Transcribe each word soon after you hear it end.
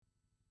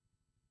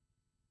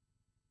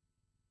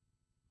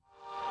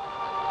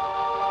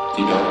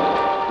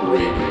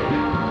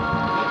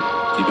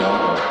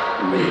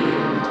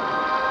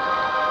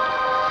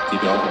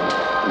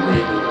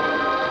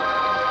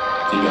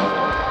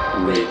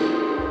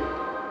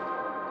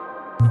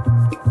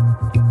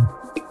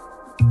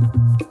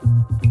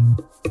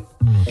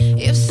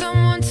If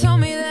someone told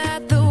me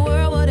that the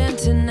world would end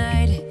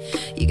tonight,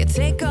 you could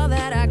take all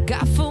that I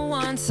got for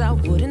once, I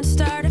wouldn't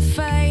start a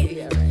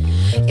fight.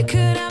 You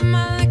could have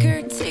my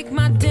liquor, take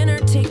my dinner,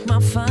 take my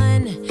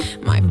fun,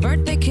 my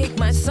birthday cake,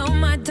 my soul,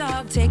 my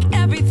dog, take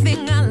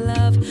everything I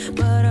love.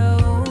 But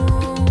oh,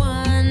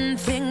 one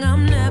thing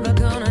I'm never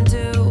gonna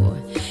do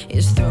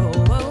is throw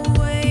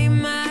away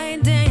my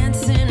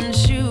dancing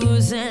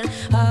shoes. And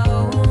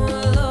oh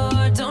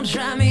Lord, don't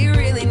try me,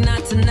 really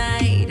not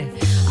tonight.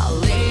 I'll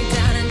lay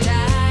down and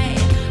die,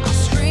 I'll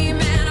scream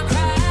and I'll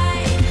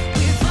cry.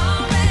 We've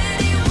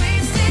already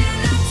wasted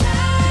enough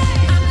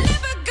time. I'm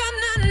never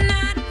gonna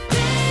not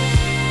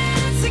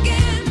dance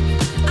again.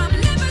 I'm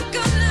never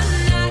gonna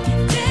not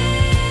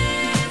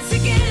dance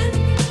again.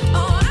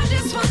 Oh, I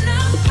just wanna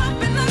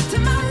pop and look to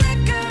my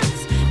records.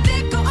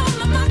 They go all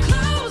of my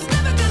clothes.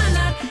 Never gonna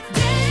not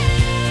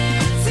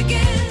dance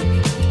again.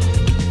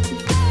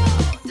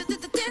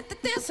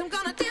 Dance, I'm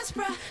gonna dance,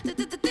 bruh.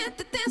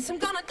 Dance, I'm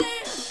gonna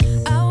dance.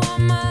 I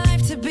want my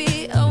life to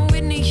be a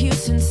Whitney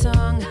Houston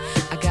song.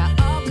 I got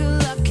all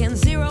good luck and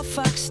zero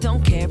fucks.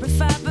 Don't care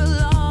if I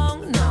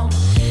belong, no.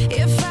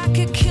 If I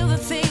could kill the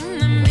thing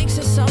that makes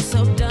us all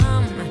so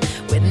dumb,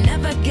 we're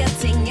never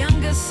getting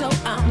younger, so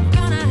I'm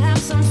gonna have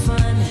some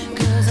fun.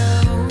 Cause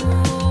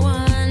oh,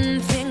 one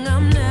thing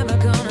I'm never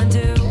gonna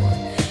do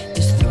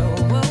is throw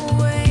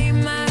away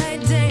my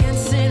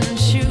dancing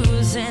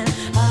shoes. And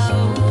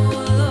oh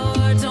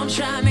Lord, don't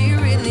try me,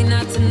 really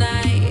not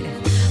tonight.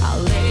 I'll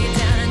lay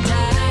down and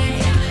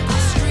die,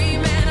 I'll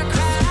scream and I'll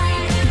cry.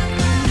 You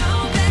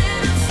know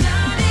that I'm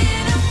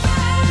starting a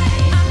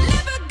fight. I'm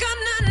never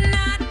gonna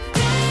not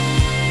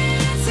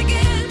dance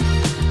again.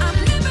 I'm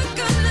never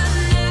gonna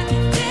not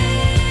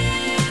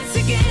dance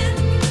again.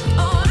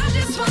 Oh, I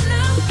just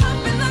wanna pop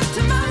and look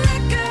to my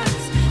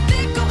records.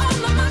 They go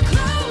all of my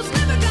clothes.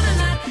 Never gonna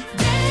not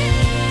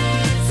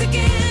dance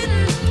again.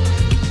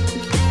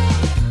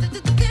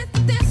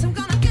 Dance, I'm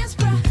gonna dance,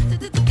 bruh.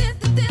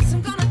 Dance,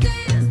 I'm gonna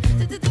dance.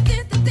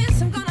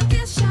 Dance, I'm gonna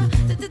dance, y'all.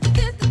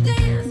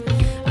 Dance.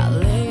 I'll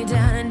lay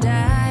down and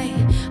die,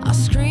 I'll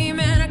scream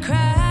and I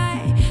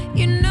cry.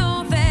 You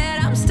know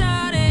that I'm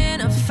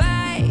starting a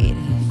fight.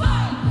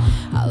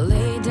 I'll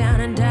lay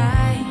down and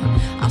die,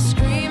 I'll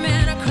scream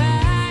and I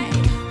cry.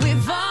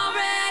 We've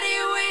already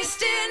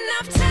wasted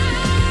enough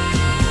time.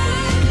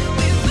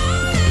 We've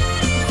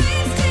already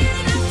wasted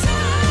enough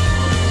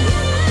time.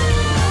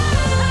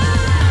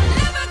 I'm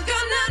never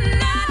gonna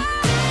not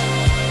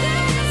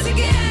dance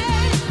again.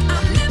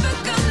 I'm never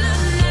gonna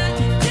not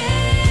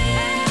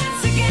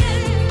dance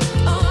again.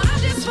 Oh, I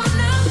just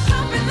wanna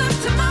pop and look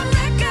to my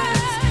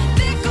records.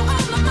 They go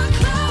all of my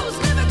clothes.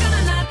 Never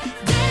gonna not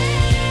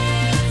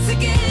dance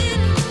again.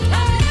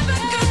 I'm never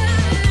gonna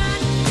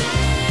not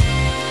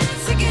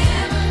dance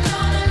again. Never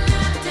gonna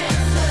not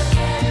dance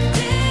again.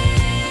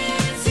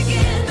 Dance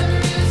again. The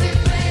music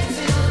plays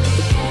till the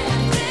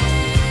end.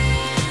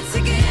 Dance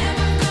again.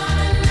 Never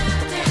gonna not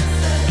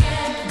dance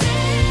again.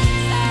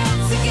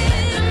 Dance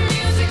again. The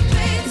music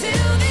plays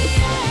till the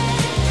end.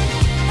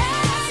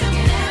 I'm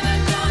never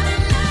gonna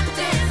not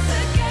dance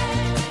again.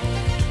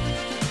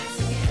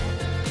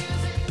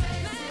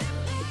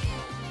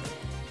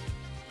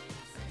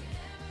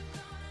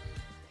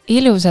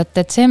 Ilusat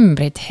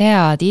detsembrit,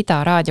 head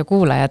Ida raadio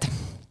kuulajad.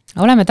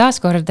 Oleme taas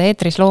kord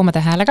eetris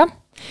Loomade Häälega,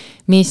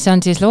 mis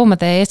on siis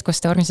Loomade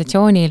Eestkoste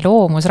organisatsiooni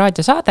Loomus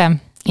raadiosaade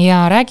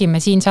ja räägime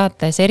siin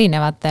saates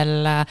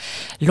erinevatel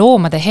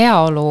loomade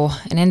heaolu,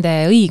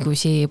 nende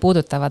õigusi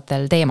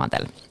puudutavatel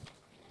teemadel.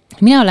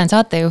 Mina olen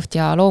saatejuht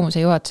ja Loomuse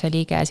juhatuse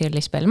liige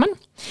Sirlis Pelman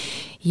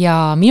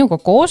ja minuga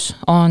koos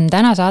on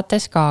täna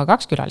saates ka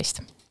 2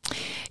 külalist.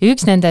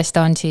 Üks nendest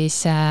on siis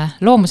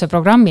Loomuse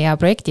programmi ja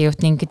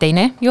projektijuht ning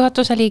teine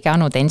juhatuse liige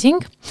Anu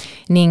Tensing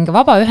ning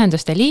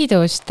Vabaühenduste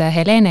Liidust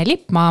Helene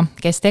Lippmaa,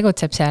 kes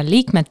tegutseb seal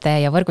liikmete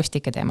ja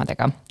võrgustike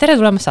teemadega. Tere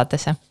tulemast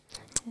saatesse!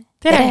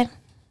 Tere!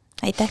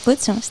 Aitäh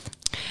kutsumast!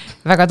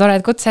 Väga tore,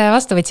 et kutse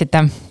vastu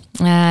võtsite.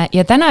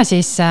 Ja täna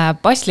siis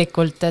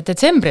paslikult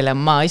detsembrile,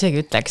 ma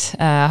isegi ütleks,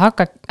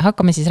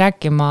 hakkame siis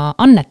rääkima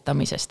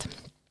annetamisest.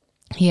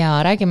 Ja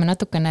räägime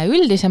natukene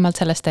üldisemalt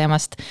sellest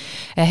teemast.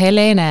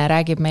 Helene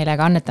räägib meile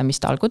ka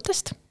annetamist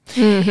algutest.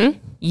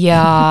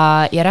 Ja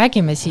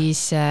räägime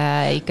siis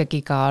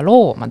ikkagi ka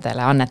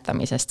loomadele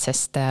annetamisest,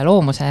 sest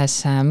loomuses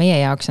meie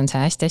jaoks on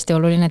see hästi-hästi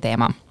oluline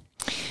teema.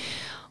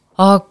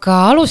 Aga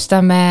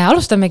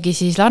alustamegi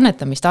siis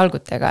annetamist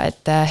algutega,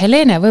 et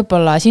Helene,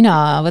 võib-olla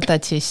sina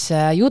võtad siis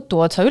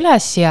jutu otsa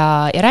üles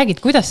ja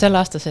räägid, kuidas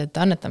selle aastased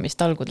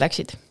annetamist algud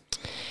läksid?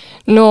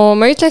 No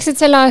ma ütleks, et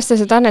selle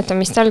aastased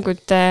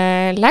annetamistalgud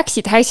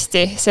läksid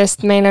hästi,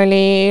 sest meil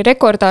oli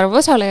rekordarv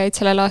osalejaid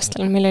sellel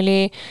aastal. Meil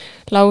oli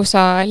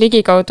lausa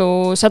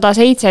ligikaudu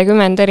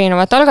 170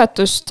 erinevat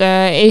algatust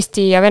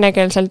eesti ja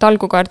venekeelsel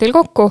talgukaardil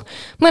kokku.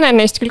 Mõned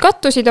neist küll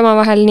kattusid oma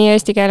vahel nii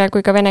eesti keele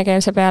kui ka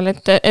venekeelse peal,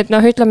 et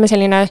ütleme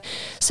selline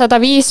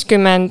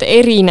 150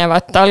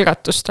 erinevat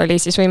algatust oli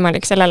siis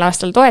võimalik sellel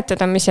aastal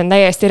toetada, mis on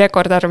täiesti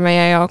rekordarv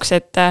meie jaoks,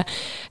 et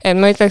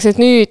ma ütleks, et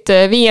nüüd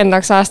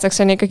 5. aastaks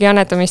on ikkagi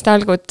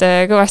annetamistalgud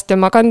kõvasti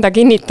oma kanda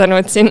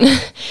kinnitanud siin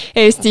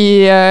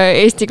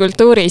Eesti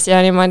kultuuris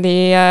ja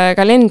niimoodi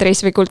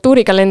kalendris või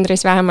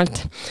kultuurikalendris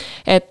vähemalt.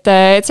 Et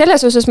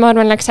selles osas ma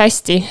arvan läks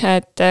hästi,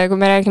 et kui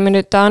me räägime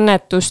nüüd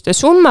annetuste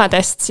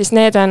summadest, siis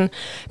need on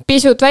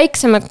pisut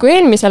väiksemad kui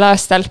eelmisel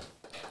aastal.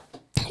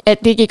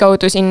 Et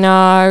ligikaudu sinna,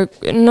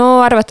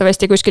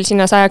 arvatavasti kuskil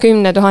sinna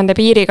 110 000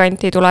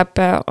 piirikanti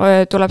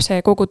tuleb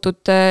see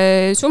kogutud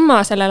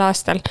summa sellel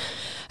aastal.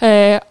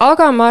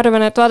 Aga ma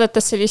arvan, et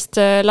vaadates sellist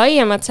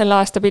laiemat selle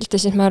aasta pilti,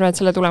 siis ma arvan, et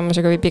selle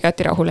tulemusega võib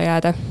igati rahule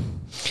jääda.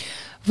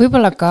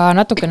 Võib-olla ka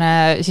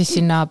natukene siis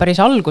sinna päris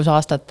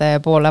algusaastate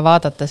poole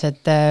vaadates,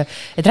 et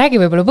räägi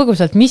võib-olla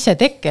põgusalt, mis see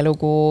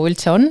tekkelugu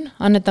üldse on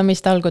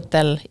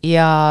annetamistalgutel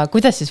ja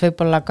kuidas siis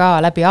võib-olla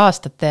ka läbi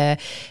aastate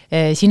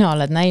sina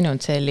oled näinud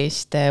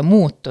sellist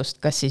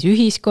muutust, kas siis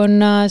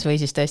ühiskonnas või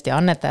siis tõesti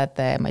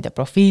annetajate, ma ei tea,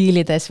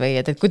 profiilides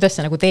või et kuidas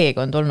see nagu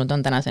teekond olnud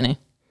on tänaseni?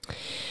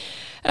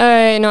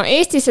 No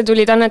Eestisse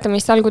tulid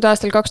annetamistalgud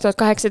aastal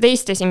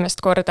 2018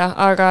 esimest korda,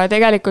 aga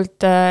tegelikult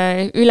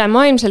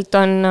ülemaailmselt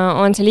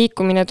on see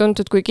liikumine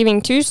tuntud kui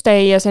Giving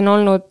Tuesday ja see on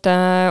olnud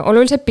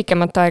oluliselt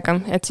pikemat aega,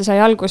 et see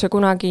sai alguse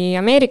kunagi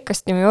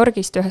Ameerikast, New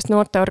Yorgist, ühest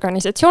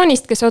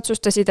noorteorganisatsioonist, kes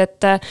otsustasid,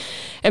 et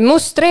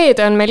must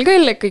reede on meil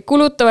küll, et kõik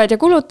kulutavad,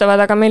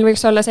 aga meil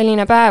võiks olla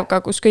selline päev ka,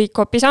 kus kõik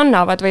hoopis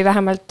annavad või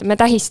vähemalt me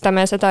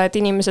tähistame seda, et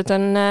inimesed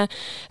on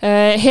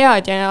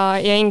head ja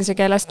inglise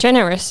keeles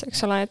generous,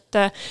 eks ole, et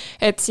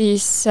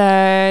siis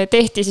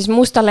tehti siis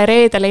mustale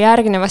reedele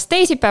järgnevast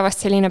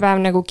teisipäevast selline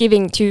päev nagu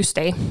Giving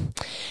Tuesday.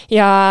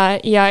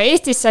 Ja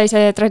Eestis sai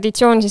see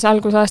traditsioon siis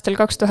algusaastal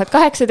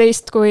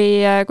 2018,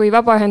 kui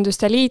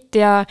Vabaühenduste Liit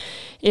ja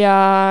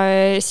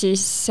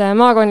siis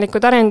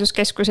maakondlikud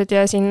arenduskeskused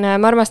ja siin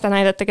Ma armastan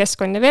aidata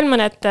keskkond ja veel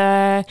mõned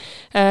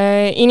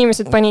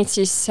inimesed panid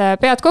siis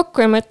pead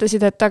kokku ja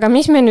mõtlesid, et aga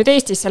mis me nüüd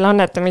Eestis selle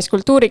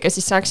annetamiskultuuriga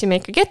siis saaksime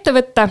ikkagi ette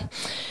võtta.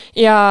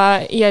 Ja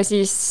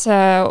siis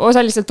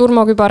osaliselt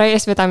Urmo Kübara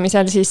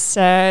eesvedamisel siis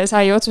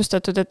sai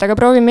otsustatud, et aga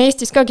proovime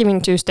Eestis ka Giving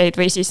Tuesday'd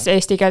või siis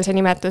eestikeelse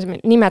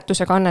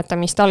nimetusega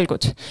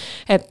annetamistalgud.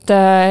 Et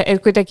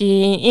kuidagi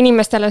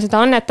inimestele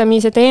seda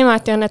annetamise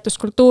teemat ja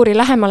annetuskultuuri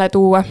lähemale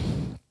tuua.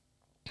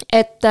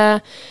 Et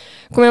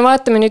kui me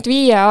vaatame nüüd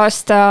 5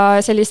 aasta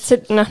sellist,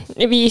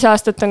 5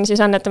 aastat on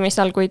siis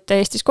annetamistalguid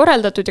Eestis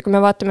korraldatud ja kui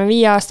me vaatame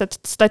 5 aastat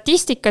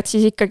statistikat,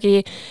 siis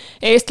ikkagi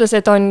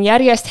eestlased on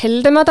järjest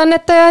heldemad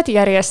annetajad,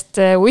 järjest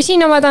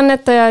usinamad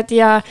annetajad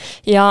ja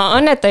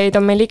annetajaid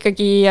on meil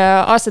ikkagi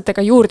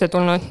aastatega juurde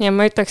tulnud. Ja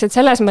ma ütleks, et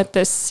selles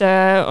mõttes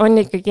on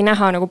ikkagi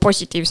näha nagu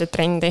positiivset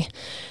trendi.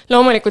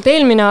 Loomulikult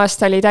eelmine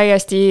aasta oli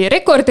täiesti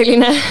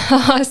rekordiline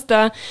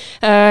aasta,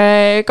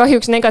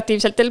 kahjuks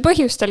negatiivsetel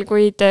põhjustel,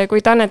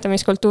 kuid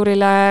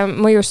annetamiskultuurile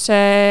mõjus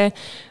see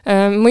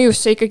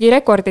ikkagi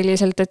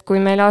rekordiliselt, et kui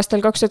meil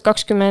aastal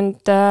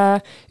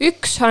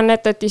 2021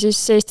 annetati siis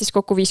Eestis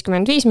kokku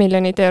 55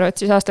 miljonit eurot,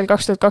 siis aastal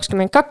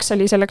 2022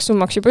 oli selleks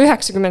summaks juba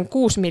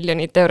 96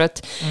 miljonit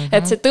eurot.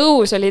 Et see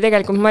tõus oli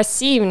tegelikult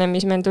massiivne,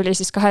 mis meil tuli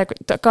siis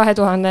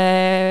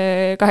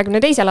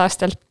 2022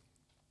 aastal.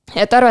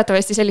 Et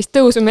arvatavasti sellist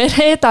tõusu me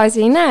edasi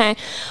ei näe,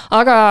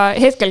 aga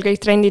hetkel kõik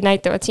trendid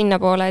näitavad sinna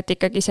poole, et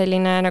ikkagi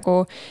selline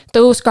nagu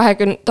tõus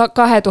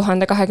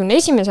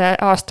 2021.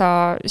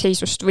 aasta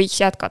seisust võiks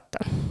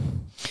jätkata.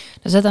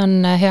 No seda on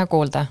hea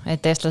kuulda,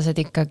 et eestlased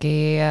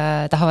ikkagi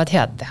tahavad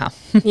head teha.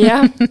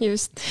 Jah,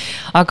 just.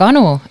 Aga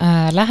Anu,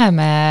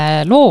 läheme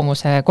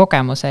loomuse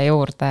kogemuse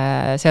juurde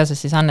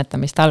seoses siis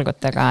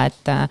annetamistalgutega,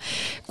 et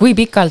kui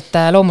pikalt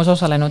loomus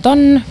osalenud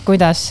on,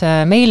 kuidas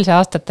meil see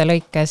aastate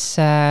lõikes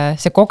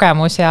see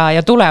kogemus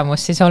ja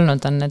tulemus siis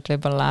olnud on, et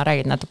võib-olla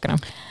räägid natukene?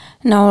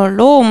 No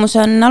loomus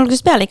on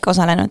algusest peale ikka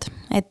osalenud,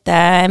 et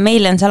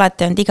meil on see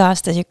alati olnud iga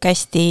aasta siuke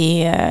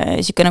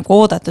nagu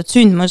oodatud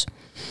sündmus.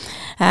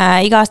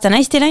 Iga aasta on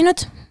hästi läinud.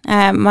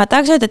 Ma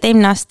tahaks öelda, et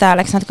eelmine aasta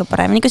läks natuke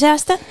paremini kui see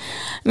aasta,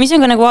 mis on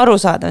ka nagu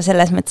arusaadav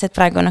selles mõttes, et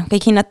praegu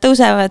kõik hinnad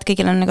tõusevad,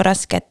 kõigil on nagu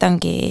raske, et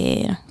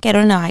ongi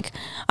keeruline aeg,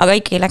 aga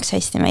ikkagi läks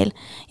hästi meil.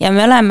 Ja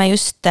me oleme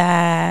just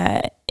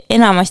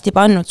enamasti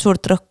pannud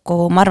suurt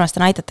rõhku Ma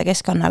armastan aidata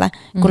keskkonnale,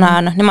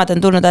 kuna nemad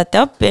on tulnud alati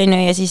appi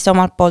ja siis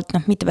omalt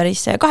poolt mitte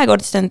päris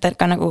kahekordistanud,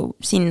 ka nagu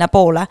sinna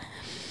poole.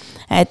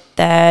 Et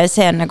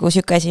see on nagu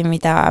siuke asi,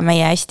 mida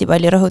meie hästi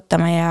palju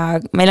rõhutame ja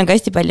meil on ka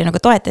hästi palju nagu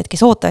toetajaid,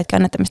 kes ootavadki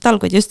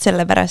annetamistalguid just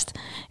selle pärast,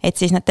 et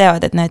siis nad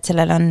teavad, et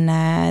sellel on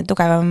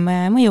tugevam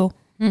mõju.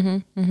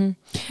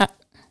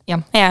 Ja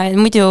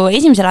muidu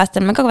esimesel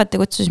aastal me ka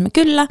kutsusime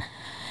külla,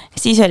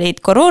 siis olid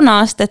koroona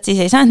aastad,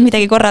 siis ei saanud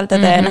midagi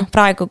korraldada ja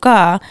praegu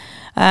ka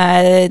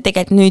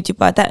tegelikult nüüd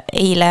juba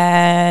eile,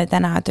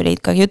 täna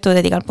tulid ka jutud,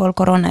 et igal pool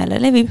koroona jälle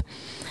levib,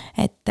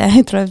 et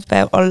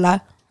tuleb olla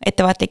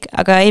ettevaatlik,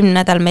 aga eelmine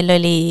nädal meil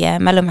oli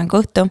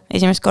mälumängu õhtu,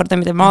 esimest korda,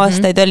 mida me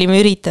aastaid olime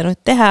üritanud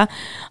teha,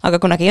 aga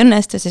kunagi ei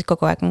õnnestu, siis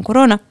kogu aeg on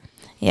koroona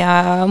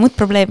ja muud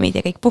probleemid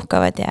ja kõik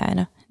puhkavad ja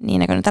noh,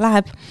 nii nagu ta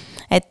läheb.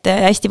 Et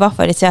hästi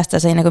vahva oli, et see aasta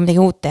sai nagu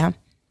midagi uut teha.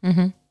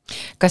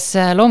 Kas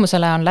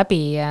loomusele on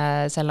läbi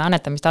selle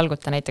annetamist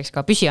alguta näiteks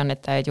ka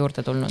püsiannetajaid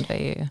juurde tulnud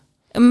või?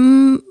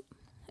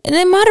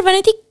 Ma arvan,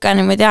 et ikka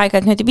niimoodi aega,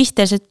 et nüüd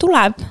pisteliselt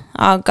tuleb,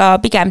 aga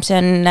pigem see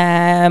on,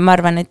 ma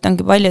arvan, et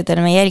ongi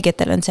paljudel meie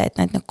jälgijatel on see, et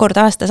nad kord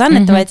aastas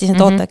annetavad, siis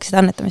nad ootavad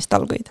seda annetamist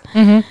alguid.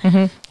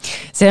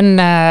 See on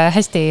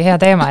hästi hea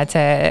teema, et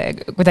see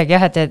kuidagi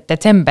jah, et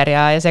detsember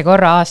ja see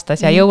korra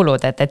aastas ja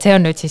jõulud, et see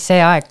on nüüd siis see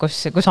aeg,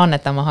 kus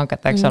annetama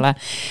hakata, eks ole.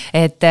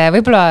 Et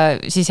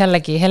võib-olla siis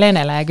jällegi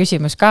Helenele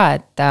küsimus ka,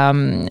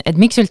 et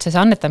miks üldse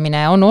see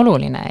annetamine on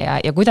oluline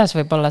ja kuidas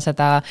võib-olla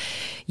seda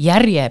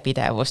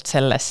järjepidevust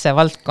sellesse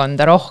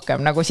valdkonda rohkem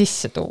nagu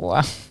sisse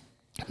tuua?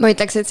 Ma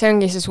ütleks, et see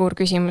ongi see suur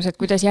küsimus,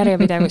 et kuidas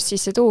järjepidevust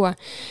sisse tuua.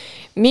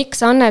 Miks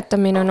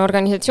annetamine on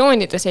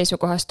organisatsioonide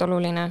seisukohast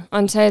oluline?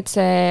 On see, et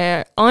see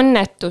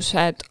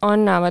annetused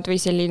annavad või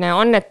selline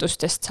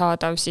annetustest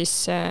saadav siis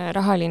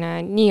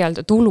rahaline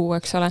nii-öelda tulu,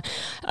 eks ole,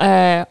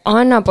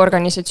 annab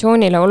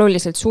organisatsioonile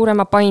oluliselt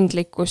suurema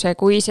paindlikkuse,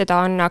 kui seda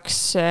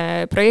annaks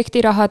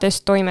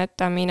projektirahadest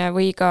toimetamine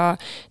või ka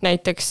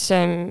näiteks,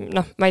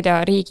 ma ei tea,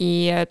 riigi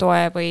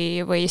toe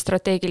või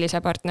strateegilise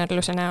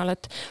partnerluse näol,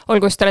 et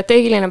olgu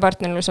strateegiline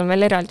partnerlus on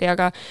veel eraldi,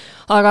 aga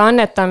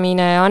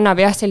annetamine annab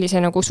jah sellise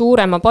nagu suurema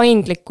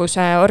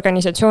paindlikkuse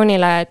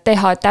organisatsioonile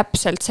teha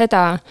täpselt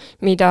seda,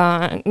 mida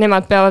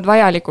nemad peavad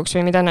vajalikuks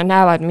või mida nad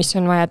näevad, mis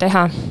on vaja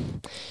teha.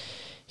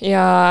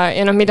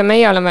 Ja mida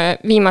meie oleme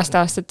viimaste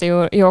aastate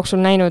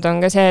jooksul näinud, on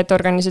ka see, et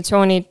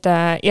organisatsioonid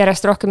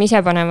järjest rohkem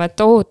ise panevad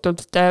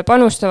tohutult,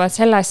 panustavad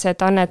sellesse,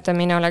 et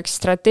annetamine oleks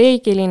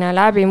strateegiline,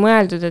 läbi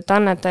mõeldud, et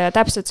annetaja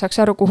täpselt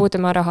saaks aru, kuhu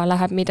tema raha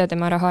läheb, mida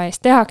tema raha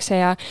eest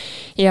tehakse ja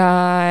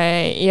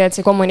et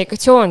see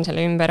kommunikatsioon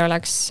selle ümber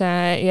oleks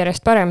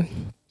järjest parem.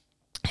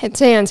 Et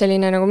see on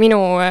selline nagu minu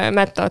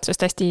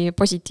mätta-otsast hästi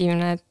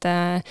positiivne,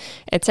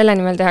 et selle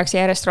nimel tehakse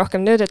järjest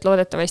rohkem tööd, et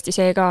loodetavasti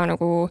see ka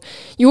nagu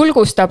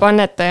julgustab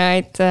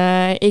annetajaid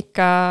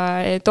ikka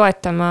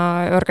toetama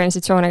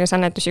organisatsioone, kes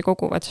annetusi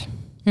koguvad.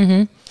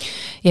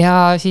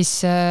 Ja siis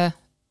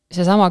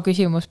seesama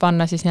küsimus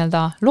panna siis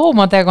nii-öelda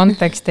loomade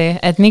konteksti,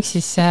 et miks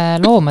siis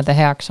loomade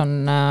heaks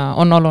on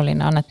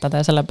oluline annetada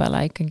ja selle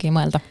peale ikkagi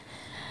mõelda?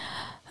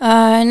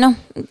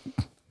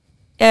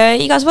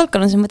 Igas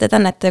valdkonnas on mõtet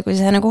annetada, kui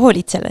sa nagu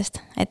hoolid sellest,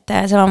 et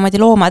samamoodi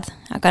loomad,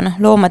 aga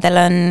loomadel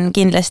on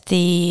kindlasti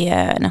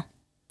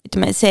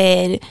ütleme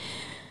see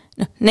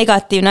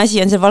negatiivne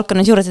asi on seal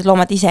valdkonnas juures, et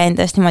loomad ise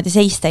endast niimoodi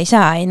seista ei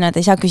saa, nad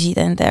ei saa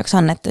küsida enda jaoks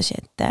annetusi,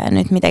 et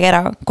nüüd midagi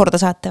ära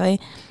korda saate või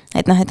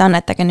et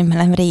annetage, nüüd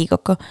me läheme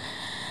Riigikokku,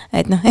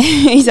 et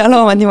ei saa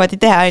loomad niimoodi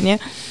teha, on ju.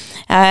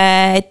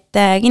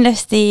 Et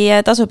kindlasti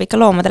tasub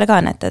ikka loomadele ka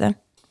annetada.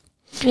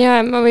 Ja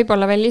ma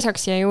võib-olla veel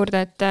lisaks siia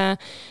juurde,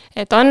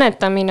 et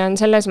annetamine on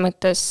selles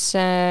mõttes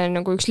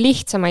nagu üks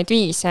lihtsamaid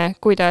viise,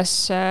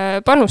 kuidas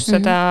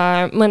panustada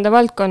mõnda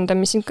valdkonda,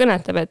 mis sind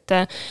kõnetab,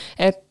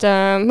 et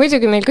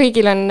muidugi meil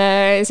kõigil on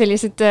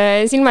sellised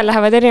silmad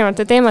lähevad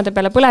erinevate teemade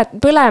peale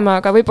põlema,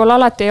 aga võib-olla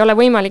alati ei ole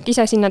võimalik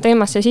ise sinna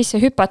teemasse sisse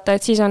hüpata,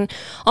 et siis on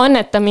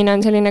annetamine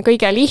on selline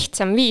kõige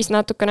lihtsam viis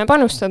natukene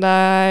panustada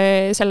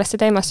sellesse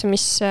teemasse,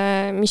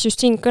 mis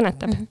just sind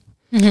kõnetab.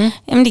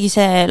 Ja muidugi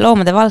see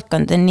loomade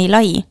valdkond on nii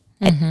lai,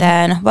 et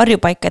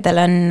varjupaikadel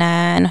on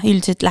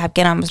üldiselt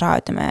lähebki enamus raha,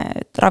 ütleme,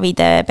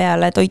 ravide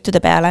peale,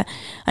 toitude peale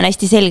on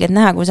hästi selgelt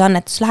näha, kui see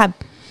annetus läheb.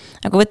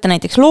 Aga võtta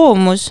näiteks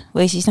loomus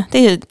või siis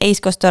teised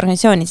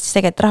eeskostuorganisatsioonid, siis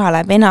tegelikult raha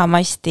läheb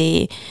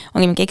enamasti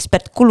ongi mingi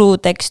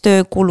ekspertkuludeks,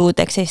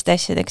 töökuludeks, selliste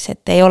asjadeks,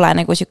 et ei ole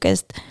nagu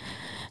sükest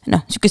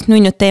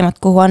nunnut teemat,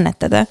 kuhu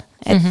annetada.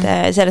 Et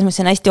selles mõttes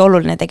on hästi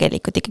oluline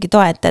tegelikult ikkagi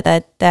toetada,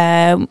 et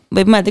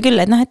võib mõelda küll,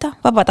 et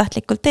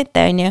vabatahtlikult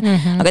teete, on ju,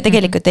 aga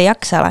tegelikult ei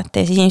jaksa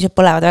alati ja siis inimesed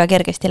põlevad väga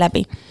kergesti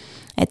läbi.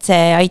 Et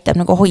see aitab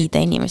nagu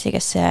hoida inimesi,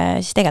 kes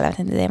siis tegelevad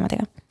nende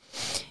teemadega.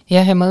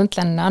 Ja ma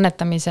mõtlen,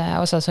 annetamise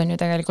osas on ju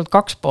tegelikult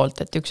kaks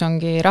poolt, et üks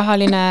ongi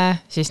rahaline,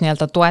 siis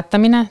nii-öelda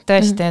toetamine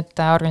tõesti, et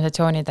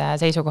organisatsioonide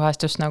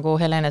seisukohast just nagu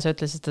Helene, sa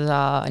ütlesid seda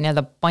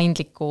nii-öelda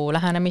paindlikku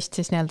lähenemist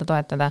siis nii-öelda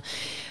toetada,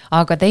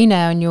 aga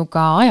teine on ju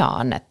ka aja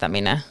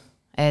annetamine.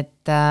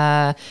 Et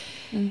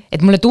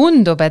mulle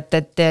tundub, et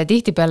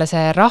tihtipeale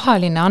see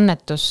rahaline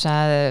annetus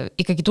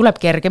ikkagi tuleb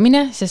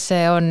kergemini, sest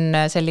see on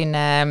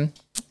selline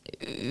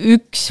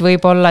üks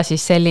võib-olla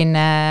siis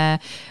selline,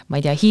 ma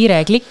ei tea,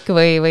 hiireklikk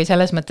või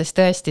selles mõttes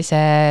tõesti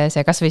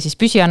see kas või siis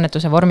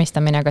püsiannetuse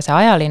vormistamine, aga see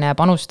ajaline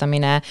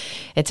panustamine,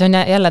 et see on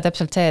jälle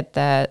täpselt see, et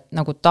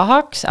nagu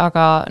tahaks,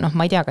 aga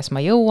ma ei tea, kas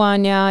ma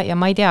jõuan ja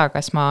ma ei tea,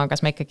 kas ma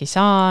ikkagi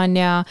saan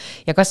ja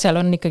kas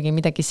seal on ikkagi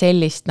midagi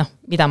sellist,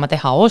 mida ma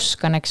teha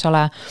oskan, eks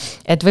ole.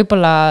 Et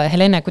võib-olla,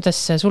 Helene, kuidas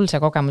sul see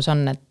kogemus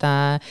on,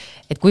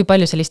 et kui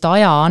palju sellist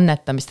aja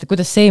annetamist, et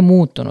kuidas see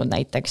muutunud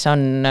näiteks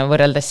on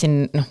võrreldes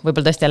siin,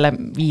 võib-olla tõesti jälle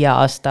 5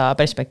 aasta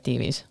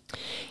perspektiivis?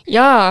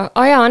 Ja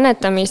aja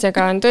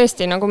annetamisega on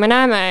tõesti, nagu me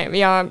näeme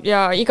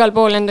ja igal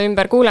pool enda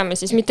ümber kuuleme,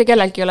 siis mitte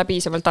kellelgi ei ole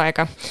piisavalt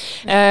aega.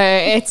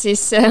 Et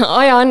siis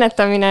aja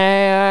annetamine,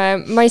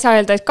 ma ei saa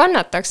öelda, et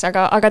kannataks,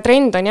 aga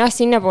trend on jah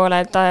sinna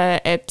poole,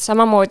 et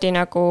samamoodi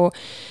nagu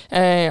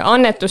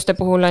annetuste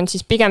puhul on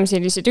siis pigem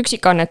sellised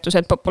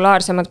üksikannetused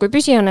populaarsemad kui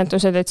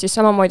püsiannetused, et siis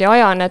samamoodi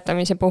aja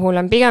annetamise puhul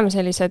on pigem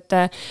sellised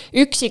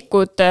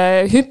üksikud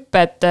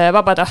hüpped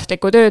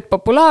vabatahtliku tööd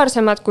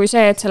populaarsemad kui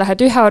see, et sa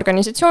lähed ühe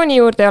organisatsiooni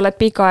juurde ja oled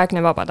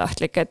pikaaegne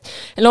vabatahtlik. Et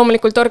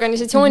loomulikult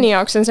organisatsiooni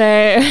jaoks on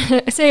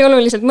see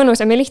oluliselt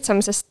mõnusam ja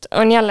lihtsam, sest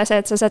on jälle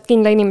see, et sa saad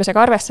kindla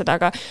inimesega arvestada,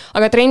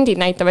 aga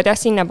trendid näitavad jah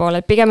sinna poole,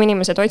 et pigem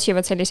inimesed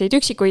otsivad selliseid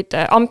üksikuid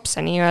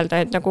ampse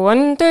nii-öelda, et nagu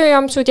on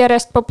tööampsud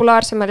järjest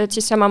populaarsemad, et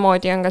siis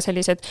samamoodi on ka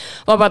sellised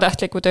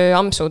vabatahtliku töö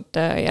ampsud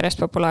järjest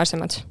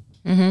populaarsemad.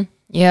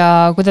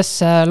 Ja kuidas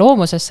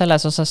loomuses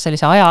selles osas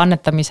sellise aja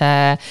annetamise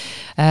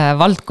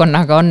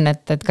valdkonnaga on,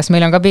 et kas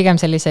meil on ka pigem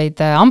selliseid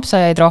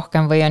ampsajaid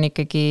rohkem või on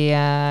ikkagi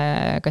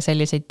ka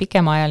selliseid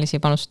pikemaajalisi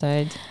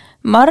panustajaid?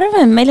 Ma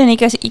arvan, et meil on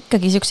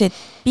ikkagi selliseid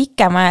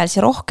pikemaajalisi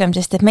rohkem,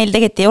 sest et meil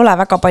tegelikult ei ole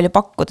väga palju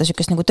pakkuda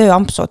sellist nagu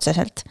tööampsu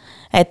otseselt.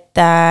 Et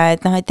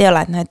ei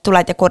ole, et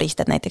tuled ja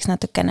koristad näiteks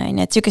natukene,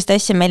 et sellist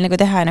asja meil nagu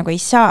teha nagu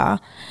ei saa.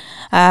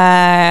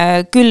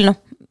 Küll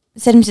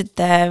see on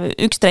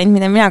üks trend,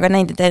 mida mina ka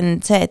näinud, on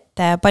see,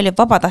 et paljud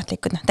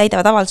vabatahtlikud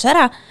täidavad avalduse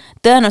ära,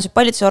 tõenäoliselt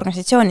paljudes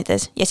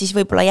organisatsioonides ja siis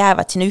võib-olla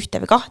jäävad sinna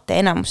ühte või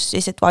kahte, enamus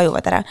lihtsalt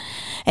vajuvad ära.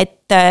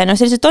 Et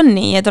selliselt on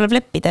nii ja tuleb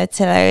leppida, et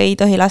selle ei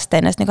tohi lasta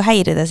ennast nagu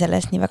häirida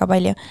sellest nii väga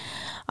palju.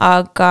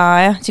 Aga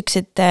jah,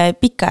 sellised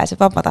pikaajalised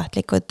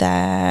vabatahtlikud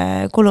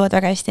kuluvad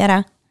väga hästi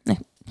ära.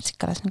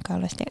 Sikkalas on ka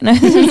halvasti. Nad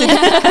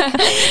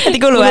ei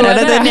kulu ära,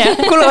 nad on jah,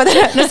 kuluvad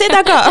ära. No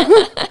seda ka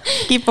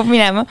kipub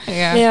minema.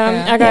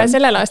 Aga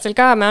sellel aastal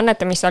ka me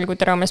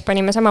annetamissalgude raames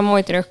panime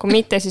samamoodi rõhku,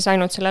 mitte siis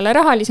ainult sellele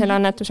rahalisele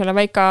annetusele,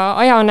 vaid ka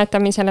aja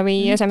annetamisele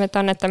või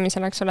esemete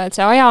annetamisele, eks ole, et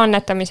see aja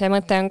annetamise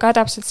mõte on ka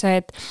täpselt see,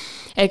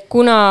 et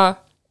kuna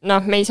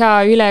me ei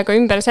saa üle ega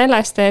ümber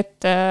sellest,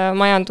 et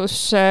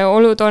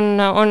majandusolud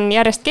on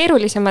järjest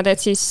keerulisemad, et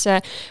siis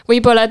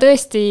võib-olla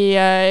tõesti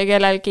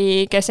kellelgi,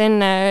 kes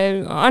enne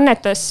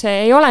annetas,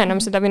 ei ole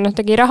enam seda või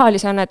tegi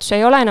rahalise annetuse,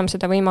 ei ole enam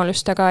seda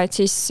võimalust, aga et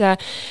siis,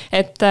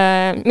 et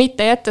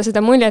mitte jätta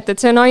seda muljet,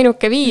 et see on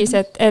ainuke viis,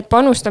 et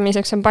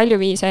panustamiseks on palju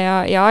viise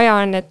ja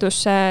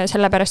ajaannetus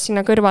sellepärast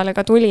sinna kõrvale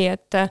ka tuli,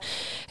 et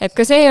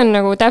ka see on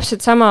nagu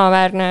täpselt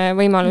samaväärne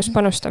võimalus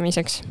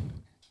panustamiseks.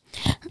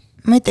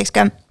 Ma ütleks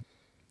ka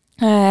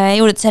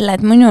juurde selle,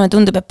 et minule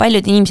tundub, et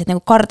paljud inimesed nagu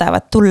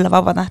kardavad tulla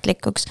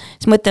vabatahtlikuks,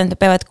 siis mõtlen, et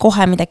peavad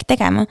kohe midagi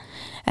tegema.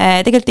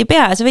 Tegelikult ei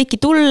pea, sa võidki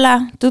tulla,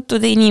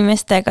 tutvuda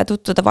inimestega,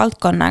 tutvuda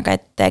valdkonnaga,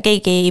 et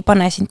keegi ei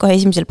pane sind kohe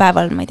esimesel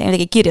päeval, ma ei tea,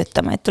 midagi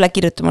kirjutama, et tule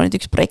kirjutama nüüd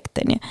üks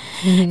projekt.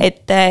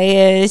 Et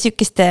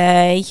sihukest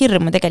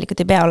hirmu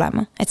tegelikult ei pea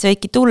olema, et sa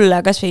võidki tulla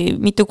kas või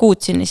mitu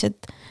kuud siin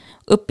lihtsalt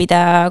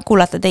õppida,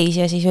 kuulata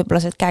teisi ja siis võib-olla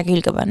saad käe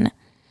külge panna.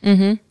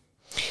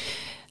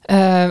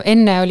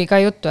 Enne oli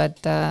ka juttu,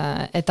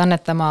 et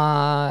annetama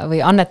või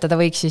annetada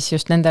võiks siis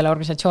just nendele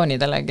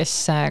organisatsioonidele, kes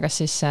kas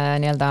siis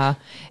nii-öelda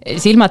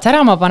silmad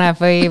särama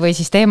paneb või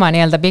siis teema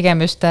nii-öelda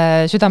pigem just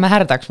südame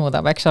härdaks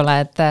muudab, eks ole,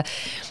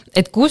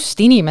 et kust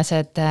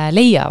inimesed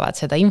leiavad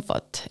seda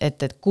infot,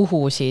 et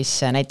kuhu siis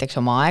näiteks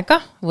oma aega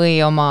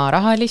või oma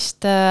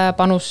rahalist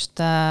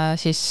panust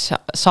siis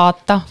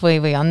saata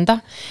või anda,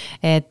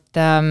 et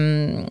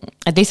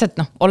lihtsalt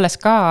olles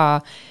ka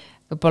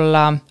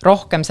võib-olla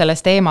rohkem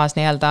selles teemas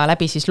nii-öelda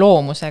läbi siis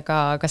loomusega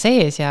ka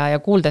sees ja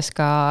kuuldes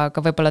ka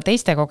võib-olla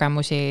teiste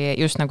kogemusi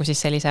just nagu siis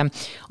sellise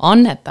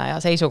annetaja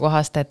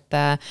seisukohast,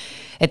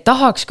 et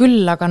tahaks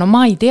küll, aga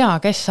ma ei tea,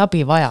 kes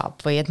abi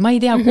vajab või et ma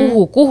ei tea,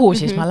 kuhu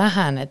siis ma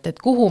lähen,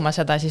 et kuhu ma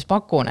seda siis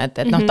pakun, et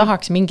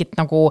tahaks mingit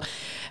nagu,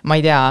 ma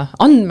ei tea,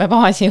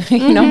 andmebaasi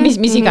või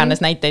mis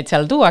iganes näiteid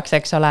seal tuuakse,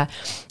 eks ole,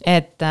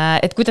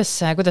 et kuidas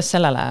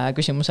sellele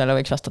küsimusele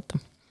võiks vastata?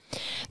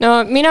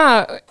 No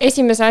mina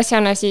esimese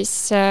asjana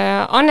siis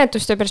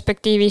annetuste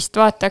perspektiivist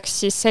vaataks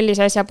siis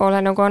sellise asja poole,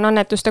 nagu on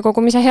annetuste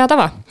kogumise hea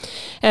tava.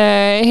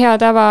 Hea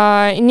tava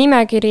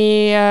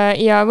nimekiri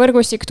ja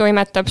võrgustik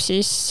toimetab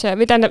siis,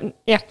 või tähendab,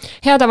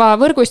 hea tava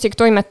võrgustik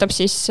toimetab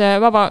siis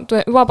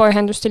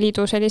Vabaühenduste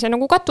Liidu sellise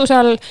nagu katuse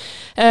all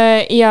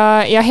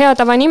ja hea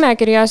tava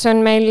nimekirjas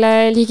on meil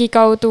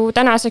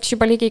tänaseks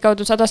juba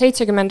ligikaudu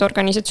 170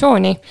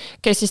 organisatsiooni,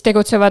 kes siis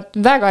tegutsevad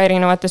väga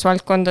erinevates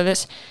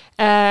valdkondades.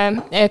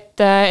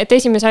 Et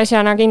esimese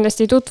asjana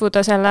kindlasti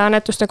tutvuda selle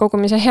annetuste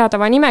kogumise hea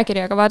tava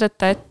nimekirjaga,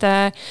 vaadata, et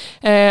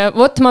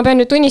ma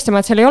pean nüüd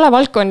tunnistama, et seal ei ole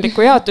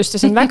valdkondlikku jaotust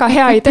ja see on väga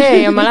hea idee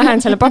ja ma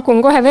lähen selle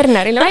pakun kohe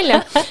Wernerile välja,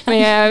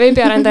 meie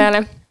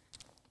veebiarendajale.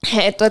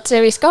 Et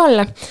see võiks ka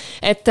olla,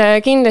 et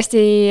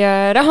kindlasti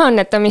raha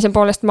annetamise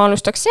poolest ma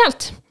alustaks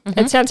sealt,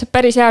 et sealt saab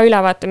päris hea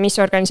ülevaate,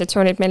 mis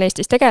organisatsioonid meil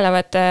Eestis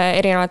tegelevad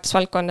erinevates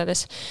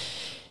valdkondades.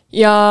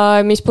 ja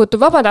mis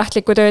puutub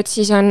vabatahtlikku tööd,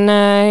 siis on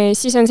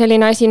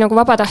selline asi nagu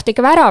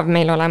vabatahtlike värav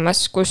meil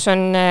olemas, kus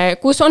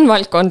on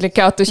valdkondlik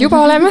jaotus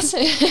juba olemas.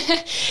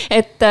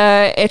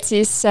 et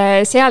siis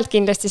sealt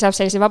kindlasti saab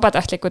sellise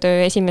vabatahtliku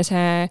töö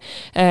esimese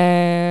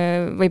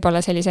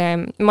võib-olla sellise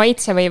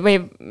maitse või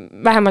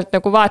vähemalt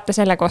nagu vaata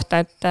selle kohta,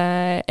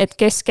 et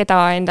kes keda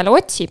endale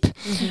otsib.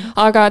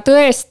 Aga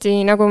tõesti,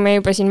 nagu me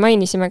juba siin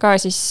mainisime ka,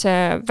 siis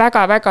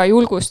väga-väga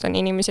julgustan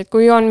inimesed,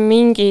 kui on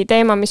mingi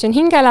teema, mis on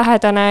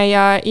hingelähedane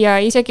ja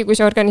isegi kui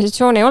see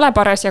organisatsioon ei ole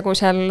parasjagu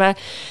seal,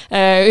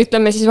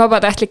 ütleme siis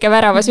vabatahtlike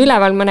väravas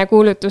üleval mõne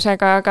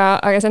kuulutusega,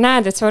 aga sa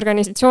näed, et see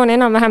organisatsioon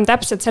enam-vähem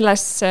täpselt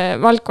selles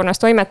valdkonnas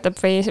toimetab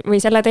või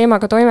selle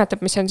teemaga toimetab,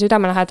 mis on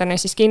südamelähedane,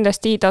 siis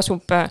kindlasti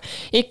tasub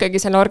ikkagi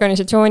selle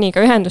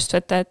organisatsiooniga ühendust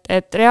võtta,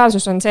 et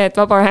reaalsus on see, et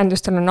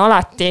vabaühendustel on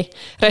alati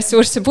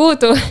ressursse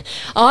puudu,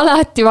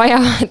 alati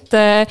vajavad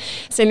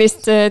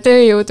sellist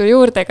tööjõudu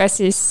juurde, kas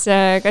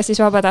siis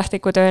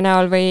vabatahtliku töö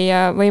näol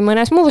või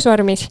mõnes muus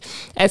vormis.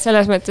 Et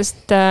selles mõttes,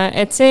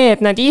 et see,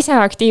 et nad ise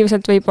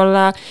aktiivselt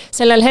võib-olla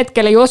sellel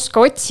hetkel ei oska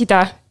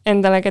otsida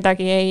endale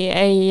kedagi,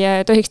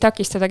 ei tohiks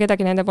takistada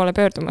kedagi nende poole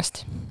pöördumast.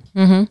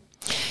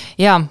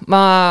 Ja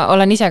ma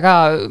olen ise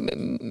ka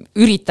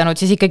üritanud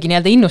siis ikkagi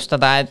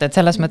innustada, et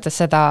selles mõttes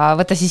seda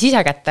võtta siis ise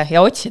kätte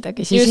ja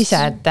otsidagi siis ise,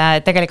 et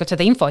tegelikult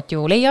seda infot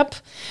ju leiab,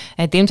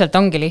 et ilmselt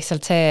ongi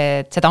lihtsalt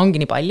see, et seda ongi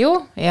nii palju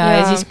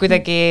ja siis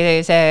kuidagi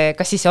see,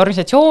 kas siis see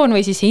organisatsioon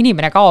või siis see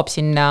inimene kaob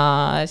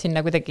sinna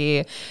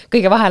kuidagi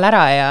kõige vahel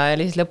ära ja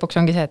lihtsalt lõpuks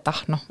ongi see, et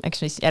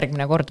eks siis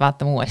järgmine kord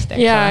vaatame uuesti.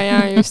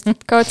 Ja just,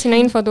 kaod sinna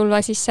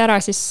infotulva sisse ära,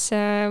 siis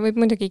võib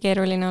muidugi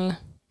keeruline olla.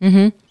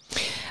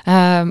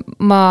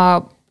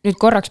 Ma nüüd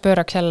korraks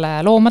pööraks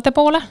jälle loomade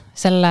poole,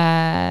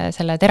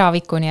 selle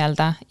teraviku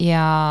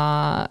ja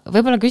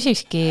võib-olla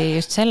küsikski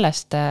just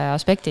sellest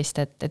aspektist,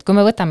 et kui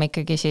me võtame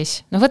ikkagi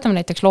siis, võtame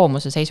näiteks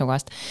loomuse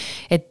seisukohast,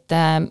 et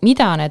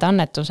mida need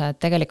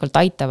annetused tegelikult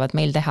aitavad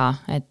meil teha,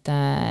 et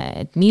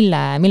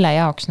mille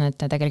jaoks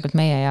need tegelikult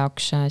meie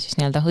jaoks siis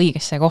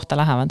õigesse kohta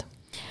lähevad?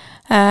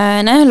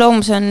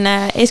 Loomus on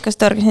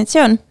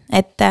eestkostorganisatsioon,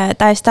 et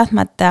tahes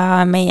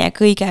tahtmata meie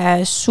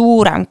kõige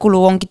suurem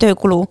kulu ongi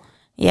töökulu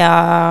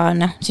ja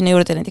sinna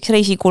juurde näiteks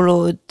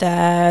reisikulud,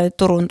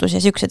 turundus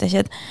ja siuksed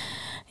asjad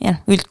ja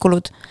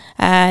üldkulud.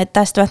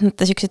 Tahes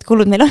tahtmata siuksed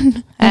kulud meil on.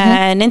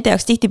 Nende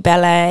jaoks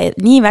tihtipeale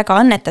nii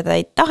väga annetada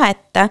ei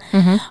taheta,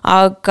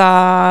 aga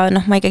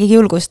ma ikkagi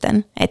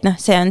julgustan, et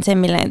see on see,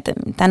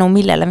 tänu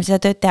millele me seda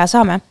tööd teha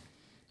saame.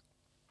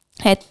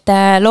 Et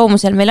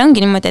loomusel meil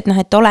ongi niimoodi,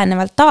 et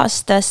olenevalt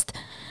aastast,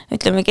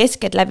 ütleme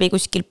keskelt läbi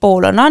kuskil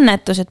pool on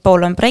annetused,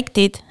 pool on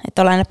projektid, et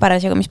oleneb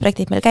parasjagu, mis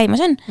projektid meil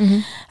käimas on.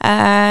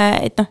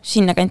 Et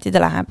sinna kanti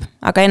ta läheb,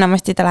 aga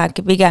enamasti ta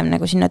lähebki pigem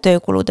nagu sinna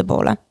töökulude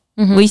poole.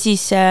 Või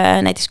siis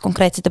näiteks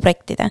konkreetsete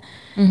projektide.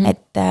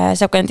 Et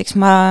saab ka näiteks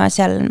ma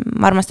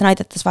armastan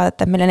aidates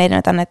vaadata, et meil on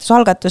erinevad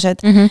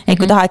annetusalgatused, et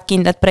kui tahad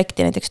kindlat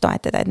projekti näiteks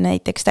toetada, et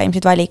näiteks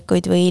taimseid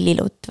valikuid või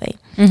lilut või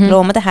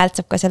Loomade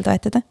Häält saab ka seal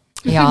toetada.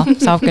 Jaa,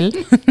 saab küll.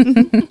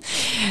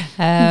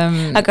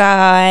 Aga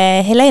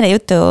Helene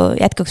jutu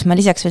jätkuks ma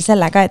lisaks veel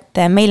selle ka, et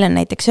meil on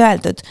näiteks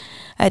öeldud,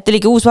 et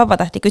oligi uus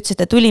vabatahtlik, ütles,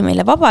 et ta tuli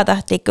meile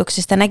vabatahtlikuks,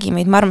 sest ta nägi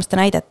meid, ma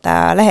armastan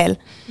aidata lehel.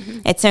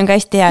 Et see on ka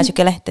hästi hea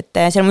siuke leht,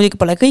 et seal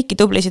muidugi pole kõiki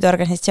tublisid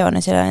organisatsioone,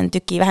 seal on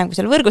tüki vähem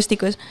kui seal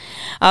võrgustikus,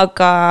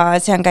 aga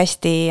see on ka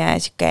hästi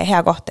siuke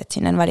hea koht, et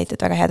siin on valitud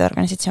väga head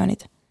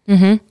organisatsioonid.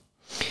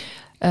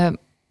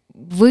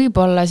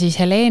 Võib-olla siis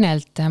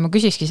Helenelt ma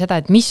küsikski seda,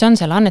 et mis on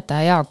selle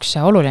annetaja jaoks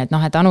oluline,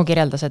 et Anu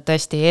kirjeldas, et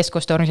tõesti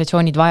eestkoste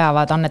organisatsioonid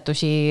vajavad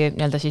annetusi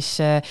siis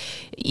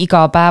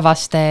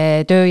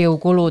igapäevaste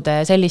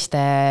tööjõukulude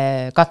selliste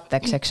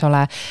katteks, eks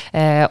ole,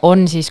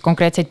 on siis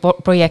konkreetseid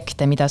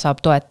projekte, mida saab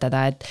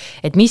toetada,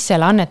 et mis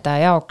selle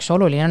annetaja jaoks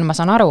oluline on, ma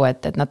saan aru,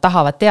 et nad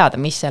tahavad teada,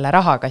 mis selle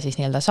rahaga siis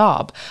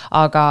saab,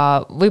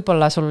 aga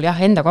võib-olla sul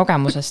enda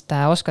kogemusest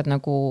oskad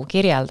nagu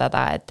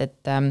kirjeldada,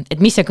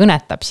 et mis see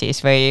kõnetab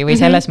siis või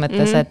selles mõttes,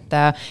 et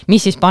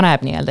mis siis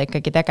paneb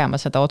ikkagi tegema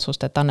seda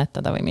otsust, et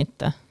annetada või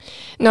mitte?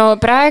 No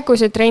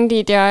praegused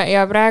trendid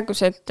ja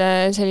praegused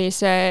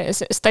sellise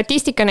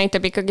statistika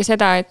näitab ikkagi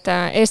seda, et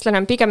eestlane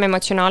on pigem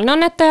emotsionaalne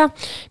annetaja,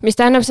 mis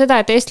tähendab seda,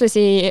 et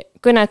eestlasi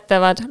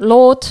kõnetavad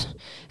lood,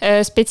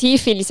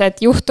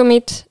 spetsiifilised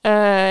juhtumid,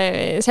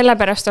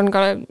 sellepärast on ka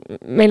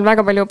meil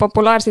väga palju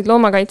populaarseid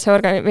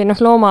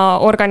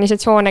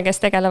loomaorganisatsioone, kes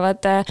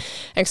tegelevad,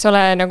 eks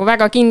ole, nagu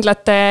väga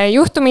kindlate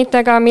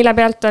juhtumitega, mille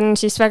pealt on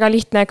siis väga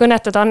lihtne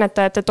kõnetada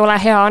annetajat, et ole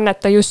hea,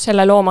 anneta just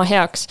selle looma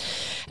heaks.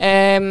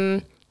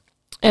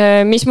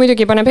 Mis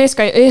muidugi paneb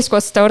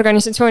eeskotste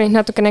organisatsioonid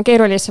natukene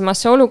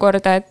keerulisemasse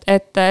olukorda,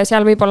 et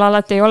seal võib-olla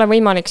alati ei ole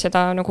võimalik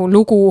seda nagu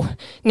lugu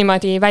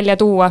niimoodi välja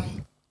tuua.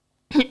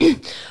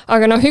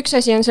 Aga üks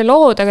asi on see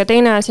lood, aga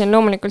teine asi on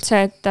loomulikult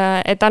see,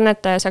 et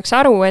annetaja saaks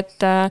aru, et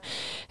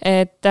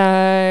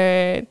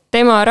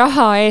tema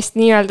raha eest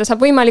nii-öelda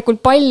saab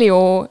võimalikult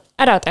palju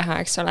ära teha,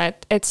 eks ole,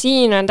 et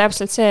siin on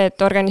täpselt see,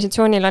 et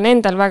organisatsioonil on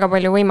endal väga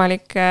palju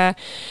võimalik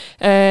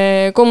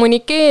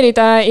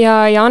kommunikeerida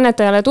ja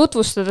annetajale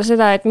tutvustada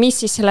seda, et mis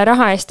siis selle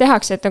raha eest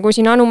tehakse, et nagu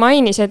siin Anu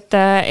mainis,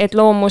 et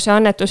loomuse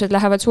annetused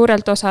lähevad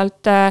suurelt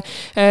osalt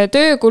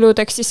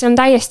töökuludeks, siis see on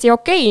täiesti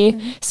okei.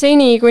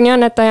 Seni, kuni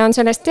annetaja on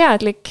sellest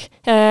teadlik,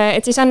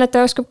 et siis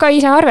annetaja oskab ka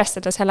ise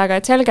arvestada sellega,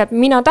 et selge, et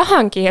mina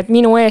tahangi, et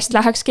minu eest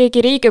läheks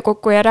keegi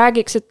Riigikokku ja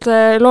räägiks, et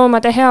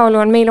loomade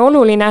heaolu on meile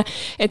oluline,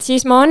 et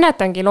siis ma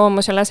annetangi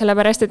loomusele,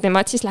 sellepärast, et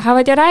nemad siis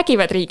lähevad ja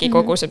räägivad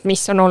Riigikogus, et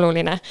mis on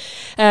oluline.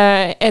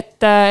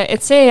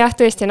 Et see jah,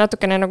 tõesti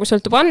natukene nagu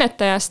sõltub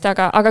annetajast,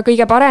 aga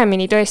kõige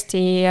paremini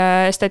tõesti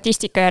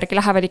statistika järgi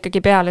lähevad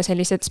ikkagi peale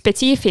sellised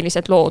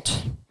spetsiifilised lood.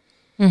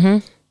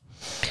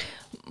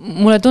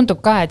 Mulle tundub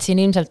ka, et siin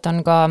ilmselt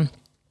on ka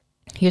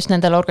just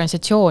nendel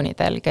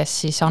organisatsioonidel, kes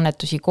siis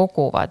annetusi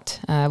koguvad,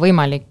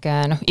 võimalik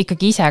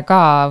ikkagi ise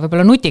ka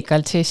võib-olla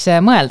nutikalt siis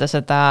mõelda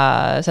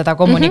seda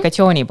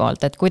kommunikatsiooni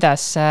poolt, et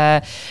kuidas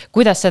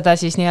seda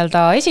siis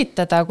nii-öelda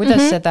esitada,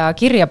 kuidas seda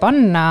kirja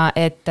panna,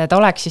 et ta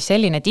oleks siis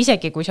selline, et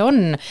isegi kui see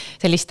on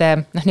selliste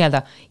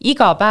nii-öelda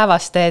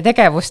igapäevaste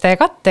tegevuste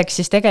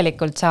katteks, siis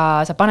tegelikult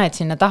sa paned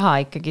sinna taha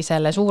ikkagi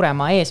selle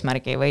suurema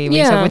eesmärgi või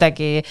sa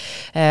kuidagi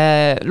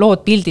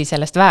lood pildi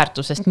sellest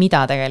väärtusest,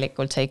 mida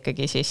tegelikult see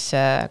ikkagi siis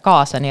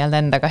kaasa nii-öelda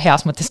endaga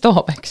heas mõttes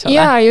toob, eks ole.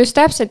 Ja just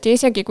täpselt, ja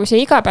isegi kui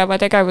see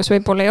igapäevategevus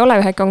võib-olla ei ole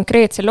ühe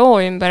konkreetse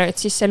loo ümber,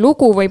 et siis see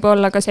lugu võib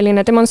olla ka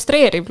selline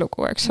demonstreeriv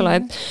lugu, eks ole,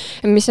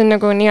 et mis on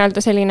nagu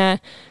nii-öelda selline,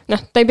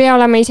 ta ei pea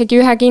olema isegi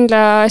ühe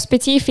kindla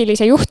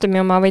spetsiifilise juhtumi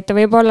oma, vaid ta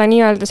võib olla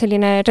nii-öelda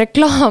selline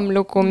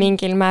reklaamlugu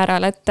mingil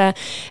määral, et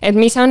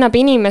mis annab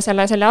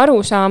inimesele selle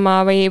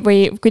arusaama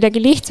või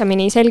kuidagi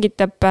lihtsamini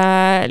selgitab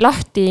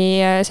lahti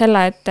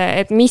selle,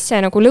 et mis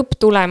see nagu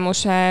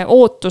lõpptulemuse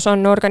ootus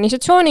on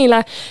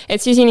organisatsioonile, et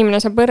siis inimene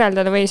saab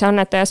võrreldada või see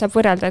annetaja saab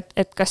võrrelda,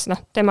 et kas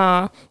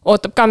tema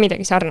ootab ka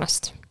midagi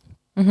sarnast.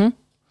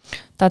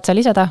 Tahad sa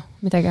lisada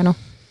midagi, Anu?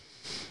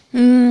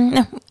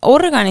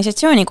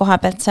 Organisatsiooni koha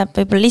pealt saab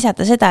võib-olla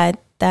lisada seda, et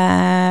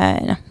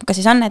kas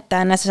siis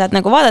annetajana sa saad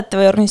nagu vaadata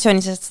või organisatsiooni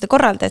sa saad seda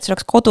korralda, et sul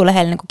oleks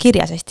kodulehel nagu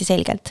kirjas hästi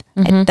selgelt,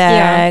 et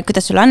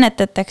kuidas sulle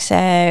annetatakse,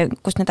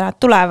 kust need rahad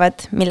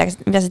tulevad, mida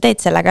sa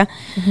teed sellega,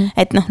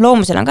 et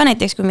loomusel on ka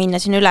näiteks, kui minna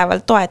siin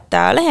ülevalt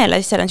toeta lehele,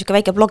 siis seal on siuke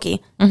väike blogi,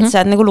 et sa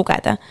saad nagu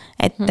lugeda,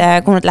 et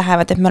kui nad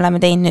lähevad, et me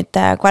oleme teinud nüüd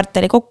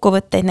kvartali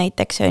kokkuvõtteid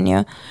näiteks on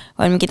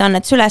mingid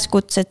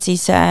annetusüleskutsed,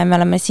 siis me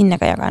oleme sinna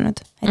ka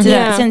jaganud, et see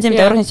on see,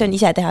 mida organisatsioon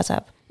ise teha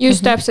saab.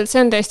 Just täpselt,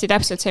 see on tõesti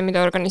täpselt see, mida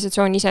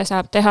organisatsioon ise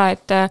saab teha,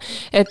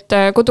 et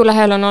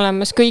kodulehel on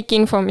olemas kõik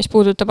info, mis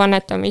puudutab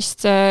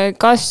annetamist,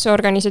 kas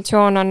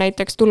organisatsioon on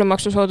näiteks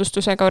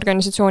tulumaksusoodustusega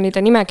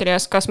organisatsioonide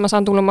nimekirjas, kas ma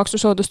saan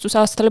tulumaksusoodustuse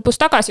aasta lõpus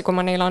tagasi, kui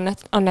ma neile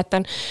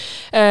annetan.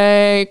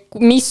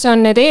 Mis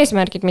on need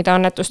eesmärgid, mida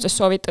annetustes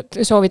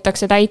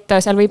soovitakse täita,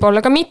 seal võib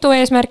olla ka mitu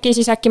eesmärki,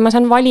 siis äkki ma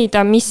saan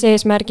valida, mis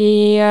eesmärgi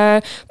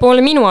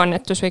poole minu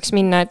annetus võiks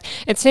minna,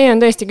 et see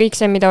on tõesti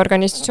kõik see, mida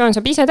organisatsioon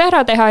saab ise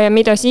teha ja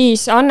mida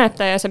siis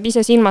annetaja saab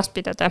ise silmas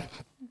pidada,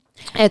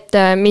 et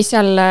mis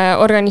seal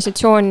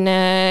organisatsioon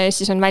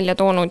siis on välja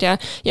toonud ja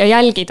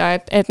jälgida,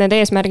 et need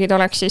eesmärgid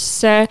oleks siis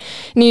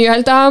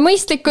nii-öelda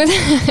mõistlikud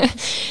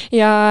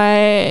ja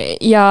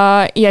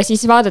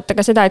siis vaadata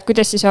ka seda, et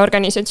kuidas siis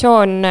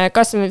organisatsioon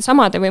kas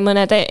samade või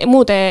mõnede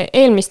muude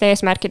eelmiste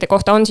eesmärkide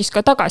kohta on siis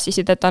ka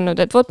tagasisidet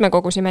andnud, et vot me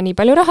kogusime nii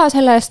palju raha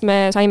selle eest,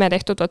 me saime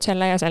tehtud vot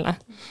selle ja selle.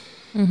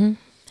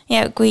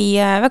 Ja kui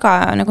väga,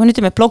 nagu nüüd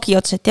ütleme, blogi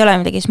otseselt ei ole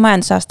midagi, siis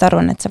majandusaasta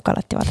aruannet saab ka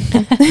alati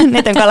vaadata.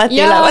 Need on ka alati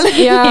üleval.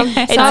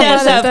 Et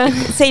seal saab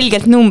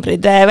selgelt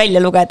numbrid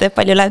välja lugeda, et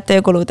palju läheb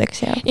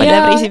töökuludeks ja palju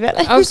läheb reisi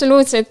peale.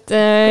 Absoluutselt,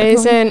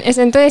 see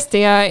on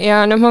tõesti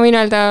ja ma võin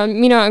öelda,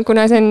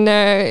 kuna see on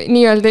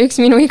nii-öelda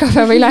üks minu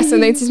igapäeva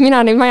ülesandeid, siis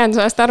mina neid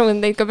majandusaasta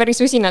aruandeid ka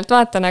päris usinalt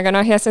vaatan,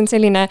 aga ja see on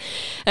selline,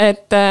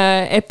 et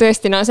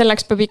tõesti,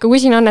 selleks peab ikka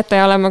usin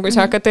annetaja olema, kui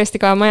sa hakkad tõesti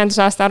ka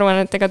majandusaasta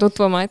aruannetega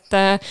tutvuma, et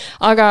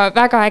aga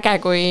väga äge,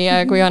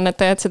 kui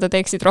annetajad seda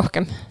teeksid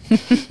rohkem.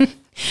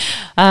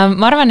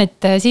 Ma arvan,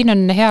 et siin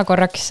on hea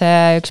korraks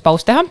üks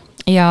paus teha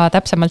ja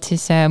täpsemalt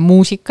siis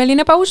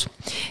muusikaline paus.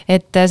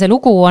 Et see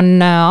lugu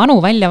on Anu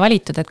välja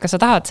valitud, et kas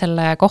sa tahad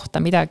selle kohta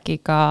midagi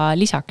ka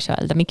lisaks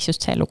öelda, miks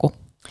just see lugu?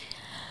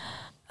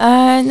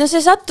 No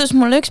see sattus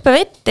mulle üks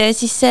päev ette ja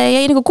siis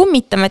jäi nagu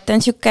kummitama, et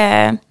on siuke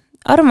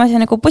armas ja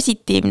nagu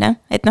positiivne,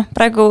 et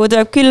praegu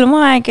tuleb külm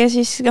aeg ja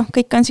siis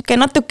kõik on siuke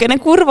natukene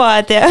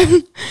kurvad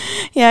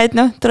ja et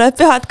tuleb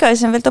pühad ka ja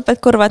siis on veel topelt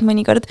kurvad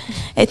mõnikord,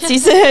 et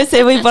siis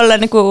see võib-olla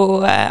nagu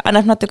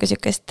annab natuke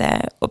siukest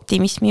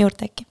optimismi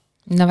juurde äkki.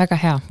 No väga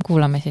hea,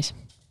 kuulame siis.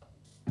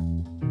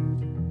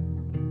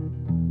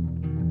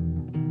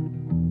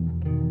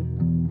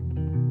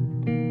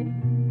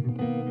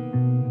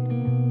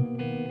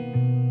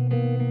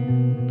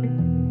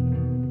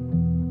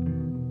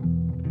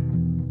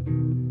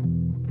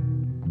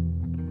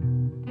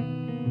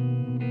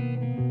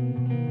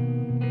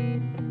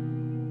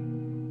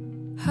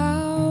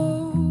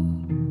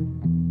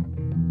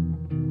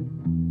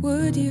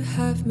 Would you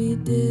have me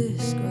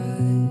described?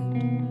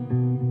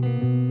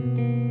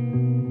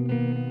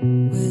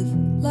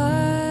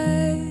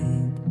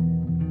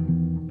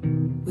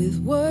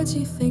 do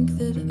you think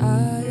that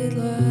I'd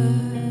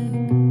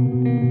like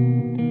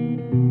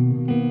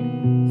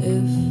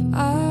if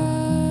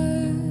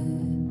I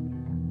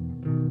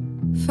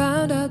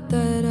found out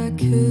that I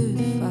could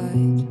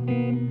fight?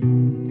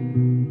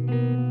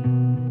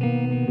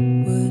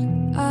 Would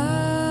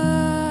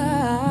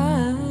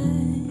I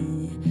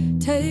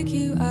take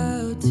you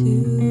out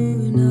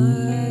tonight?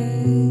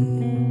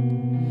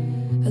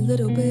 A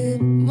little bit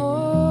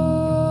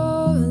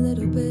more, a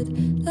little bit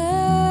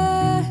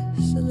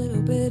less, a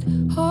little bit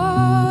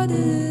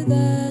harder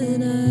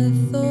than I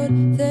thought.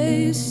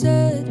 They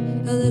said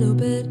a little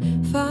bit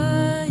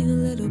fine, a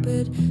little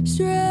bit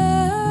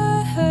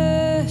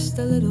stressed,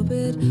 a little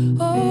bit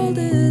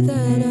older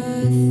than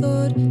I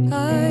thought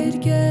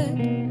I'd get.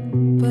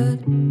 But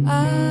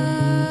I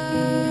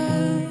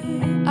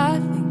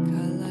think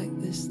I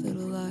like this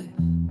little life.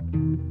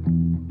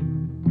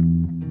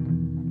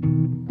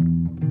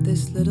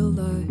 This little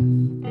life.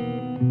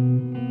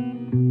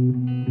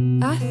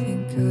 I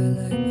think I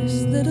like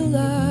this little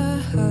life.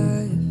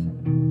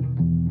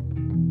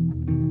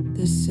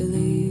 This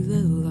silly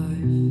little life.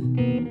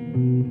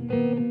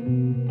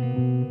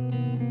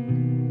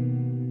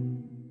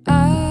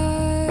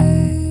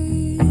 Eyes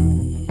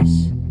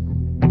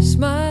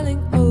smiling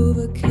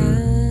over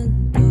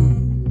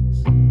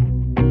candles,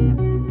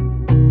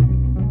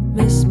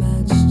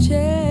 mismatched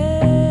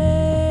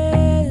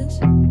chairs,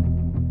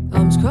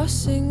 arms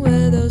crossing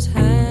where those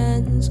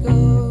hands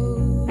go.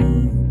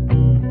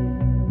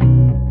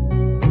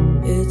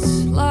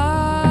 It's loud,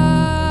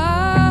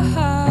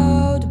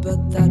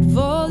 but that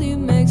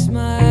volume makes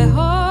my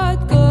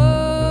heart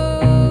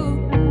go.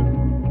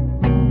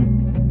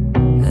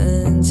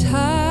 And time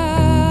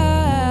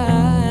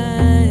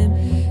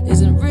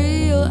isn't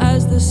real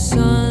as the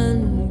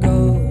sun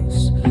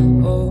goes.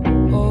 Oh,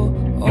 oh,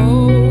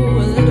 oh,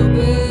 a little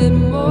bit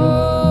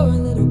more, a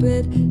little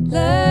bit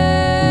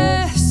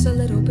less, a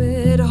little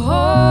bit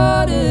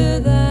harder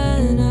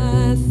than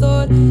I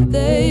thought.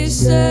 They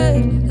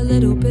said a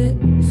little bit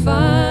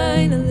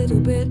fine, a little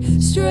bit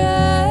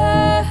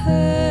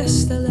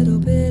stressed, a little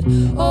bit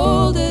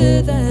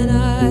older than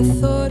I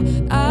thought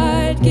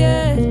I'd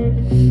get.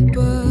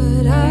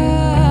 But I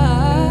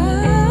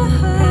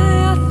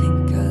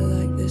think I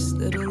like this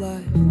little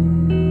life.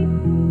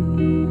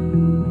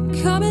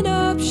 Coming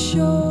up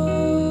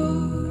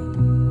short,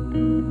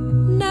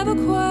 never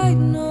quite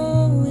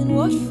knowing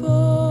what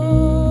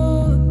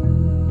for,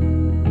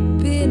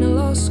 being a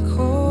lost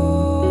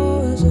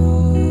cause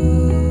all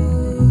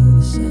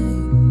the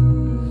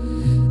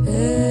same.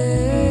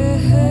 Hey,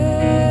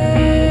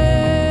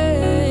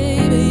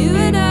 but you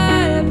and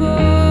I both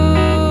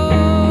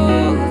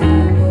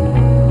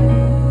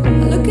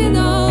look in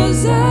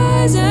those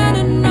eyes and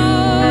I know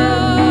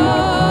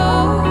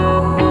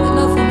that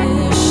nothing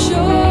is sure,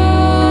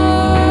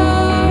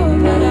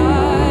 but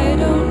I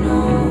don't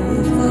know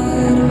if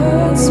that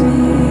hurts me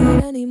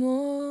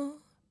anymore.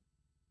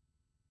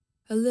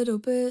 A little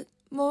bit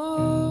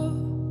more,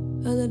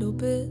 a little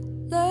bit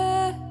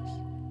less,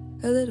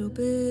 a little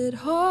bit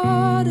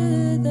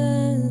harder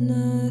than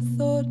I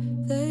thought.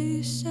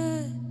 They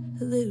said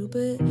a little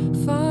bit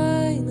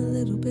fine, a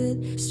little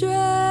bit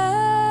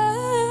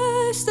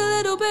stressed, a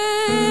little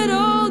bit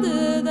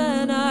older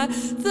than I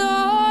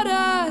thought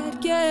I'd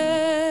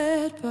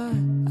get. But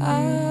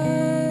I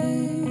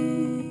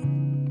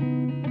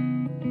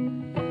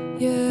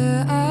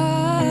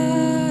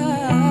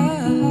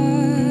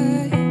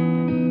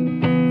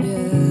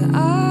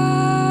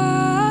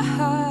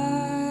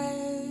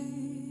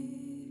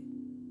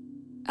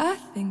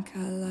think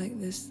I like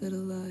this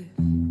little life.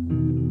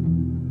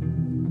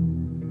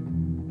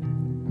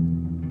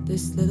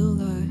 This little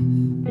life.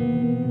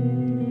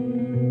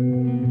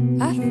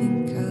 I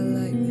think I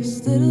like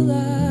this little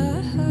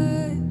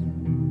life.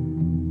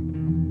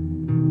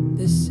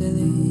 This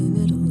silly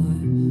little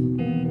life.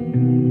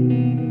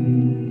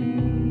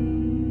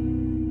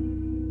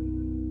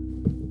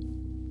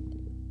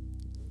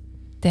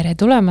 tere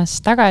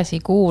tulemast tagasi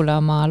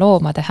kuulama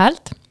Loomade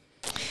Häält.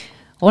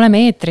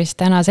 Oleme eetris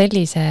täna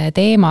sellise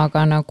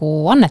teemaga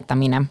nagu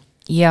annetamine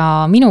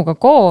ja minuga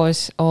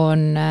koos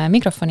on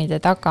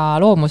mikrofonide taga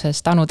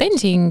Loomusest Anu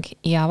Tensing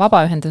ja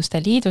Vabaühenduste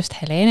Liidust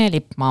Helene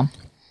Lippmaa.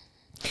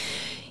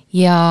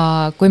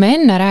 Ja kui me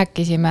enne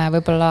rääkisime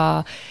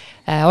võib-olla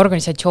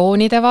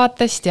organisatsioonide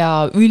vaatest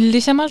ja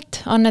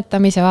üldisemalt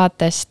annetamise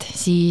vaatest,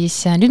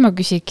 siis nüüd ma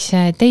küsiks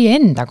teie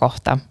enda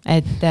kohta,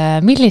 et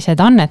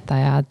millised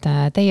annetajad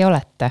teie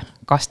olete?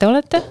 Kas te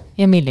olete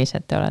ja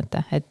millised te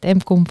olete? Et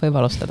kumb võib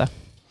alustada?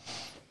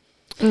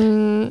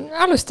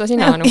 Alusta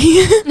sina, Anu.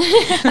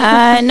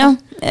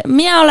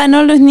 Mina olen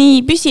olnud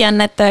nii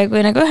püsiannetaja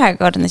kui nagu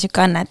ühekordne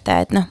siuke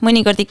annetaja, et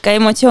mõnikord ikka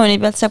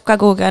emotsiooni pealt saab ka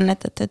kuhugi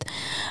annetatud.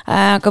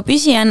 Aga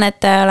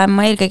püsiannetaja olen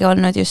ma eelkõige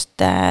olnud just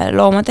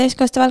loomade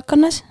eestkoste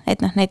valdkonnas, et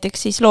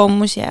näiteks siis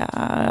loomus ja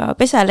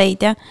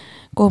pesaleidja,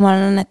 kuhu ma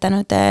olen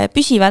annetanud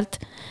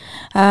püsivalt.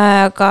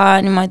 Aga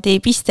niimoodi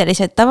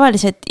pisteliselt,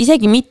 tavaliselt,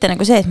 isegi mitte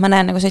nagu see, et ma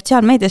näen nagu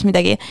sotsiaalmeedias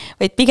midagi,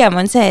 vaid pigem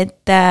on see,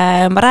 et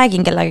ma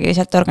räägin kellegagi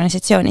sealt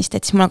organisatsioonist,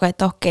 et siis mul on ka,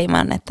 et okei,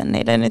 ma annetan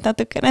neile nüüd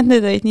natukene, et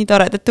need olid nii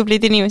toredad,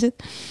 tublid inimesed.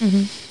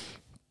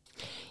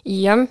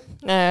 Jah,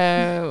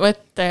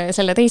 võt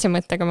selle teise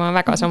mõttega ma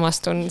väga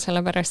samastun,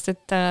 sellepärast,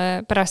 et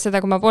pärast seda,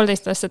 kui ma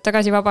 1,5 aastat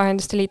tagasi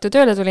Vabaühenduste Liitu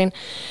tööle tulin,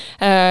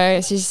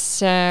 siis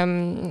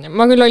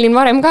ma küll olin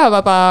varem ka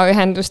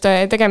vabaühenduste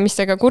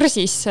tegemistega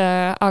kursis,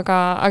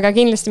 aga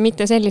kindlasti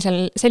mitte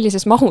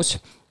sellises mahus.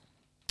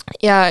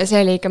 Ja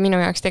see oli ikka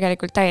minu jaoks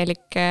tegelikult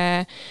täielik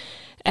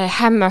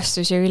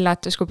hämmastus ja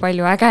üllatus, kui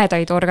palju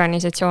ägedaid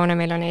organisatsioone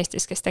meil on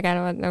Eestis, kes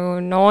tegelevad nagu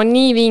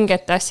nii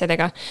vingete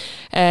asjadega,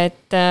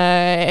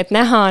 et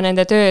näha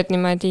nende tööd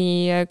niimoodi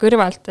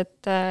kõrvalt,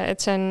 et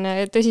see on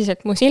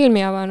tõsiselt mu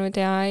silmi avanud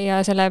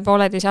ja selle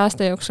 1,5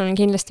 aasta jooksul on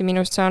kindlasti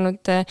minust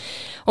saanud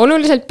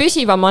oluliselt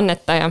püsivam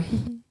annetaja.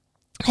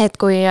 Et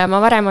kui ma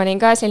varem olin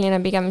ka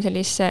pigem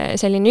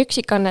selline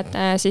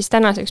üksikannetaja, siis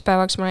tänaseks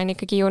päevaks ma olen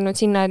ikkagi jõudnud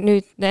sinna, et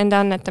nüüd enda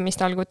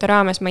annetamiste algute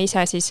raames ma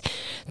ise siis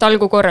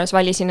talgu korras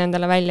valisin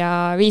endale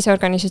välja 5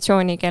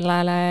 organisatsiooni,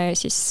 kellele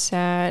siis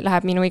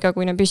läheb minu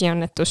igakuine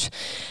püsiannetus.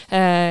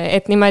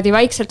 Et niimoodi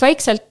vaikselt,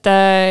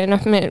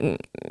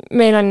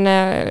 meil on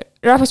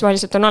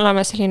rahvusvaheliselt on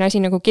olemas selline asi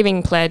nagu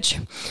Giving Pledge,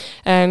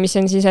 mis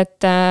on siis,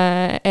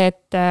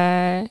 et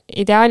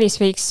ideaalis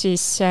võiks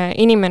siis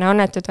inimene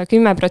annetada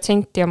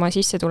 10% oma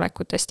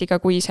sissetulekutest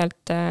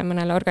igakuiselt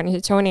mõnele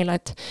organisatsioonile,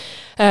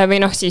 või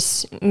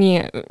siis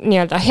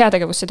nii-öelda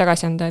heategevusse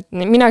tagasi anda, et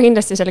mina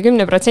kindlasti selle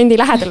 10%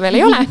 lähedal veel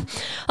ei ole,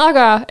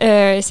 aga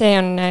see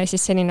on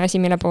siis selline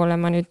asi, mille poole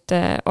ma nüüd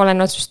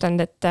olen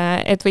otsustanud,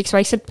 et võiks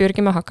vaikselt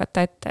pürgima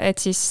hakata,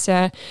 et siis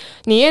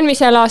nii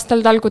eelmisel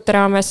aastal talgute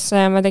raames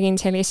ma tegin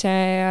sellise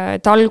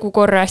talgu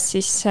korras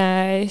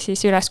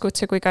siis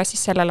üleskutse, kui ka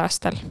siis sellel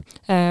aastal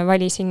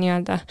valisin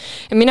nii-öelda.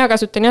 Ja mina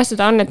kasutan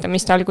seda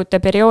annetamist talgute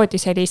perioodi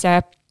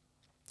sellise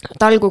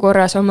talgu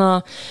korras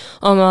oma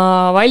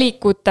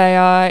valikute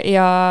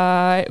ja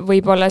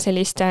võib-olla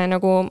selliste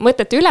nagu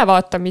mõtete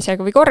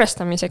ülevaatamisega või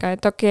korrastamisega,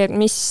 et okei,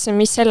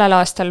 mis sellel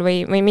aastal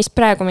või mis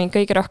praegu mind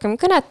kõige rohkem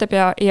kõnetab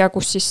ja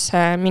kus siis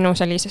minu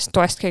sellisest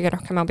toest kõige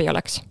rohkem abi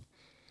oleks.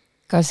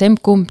 Kas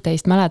kumb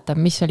teist mäletab,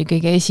 mis oli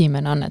kõige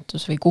esimene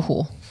annetus või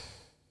kuhu?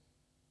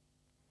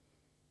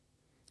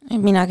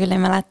 Mina küll ei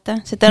mäleta,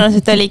 see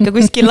tõenäoliselt oli ikka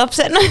kuskil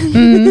lapsena.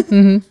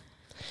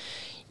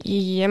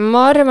 Ja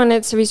ma arvan,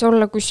 et see võis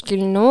olla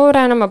kuskil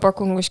noorena, ma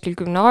pakun kuskil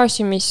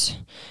gümnaasiumis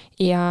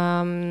ja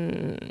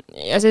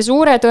see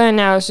suure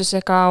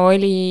tõenäosusega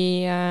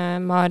oli,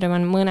 ma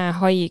arvan, mõne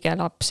haige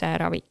lapse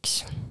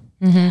raviks.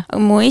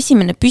 Mu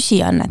esimene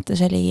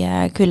püsiannetus oli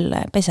küll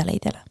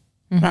pesaleidele.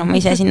 Ma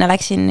ise sinna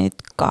läksin nüüd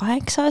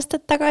 8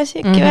 aastat tagasi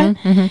äkki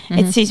või,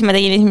 et siis ma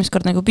tegin esimest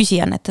kord nagu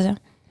püsiannetuse.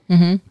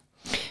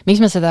 Miks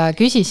ma seda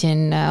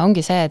küsisin, ongi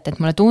see, et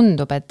mulle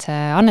tundub, et see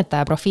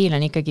annetaja profiil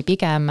on ikkagi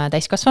pigem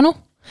täiskasvanu.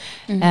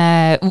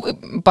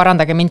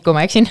 Parandage mind, kui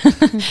ma eksin.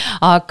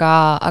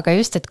 aga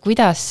just, et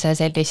kuidas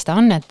sellist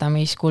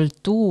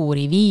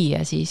annetamiskultuuri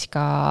viia siis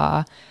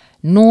ka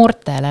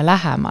noortele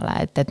lähemale,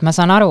 et ma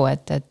saan aru,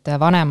 et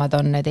vanemad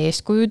on need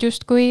eeskujud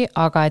justkui,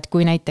 aga et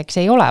kui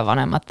näiteks ei ole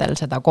vanematel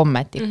seda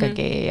kommet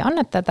ikkagi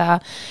annetada,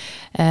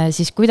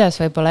 siis kuidas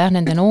võib-olla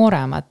nende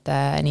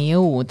nooremateni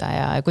jõuda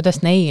ja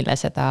kuidas neile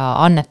seda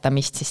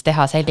annetamist siis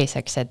teha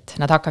selliseks, et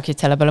nad hakkaksid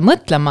selle peale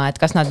mõtlema,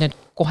 et kas nad nüüd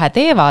kohe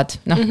teevad,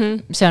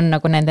 see on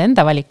nagu nende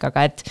enda valik,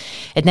 aga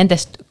et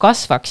nendest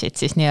kasvaksid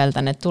siis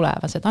nii-öelda need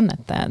tulevased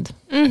annetajad.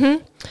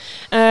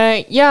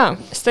 Ja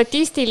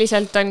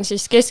statistiliselt on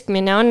siis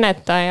keskmine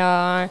annetaja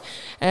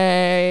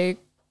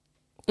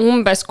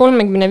umbes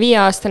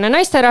 35-aastane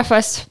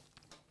naisterahvas.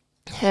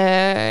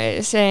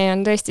 See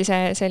on tõesti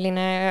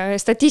selline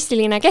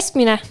statistiline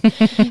keskmine,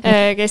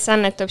 kes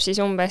annetab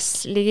siis umbes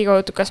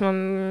ligikaudu, kas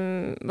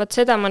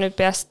seda ma nüüd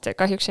peast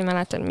kahjuks ei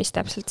mäletan, mis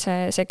täpselt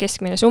see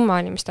keskmine summa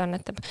oli, mis ta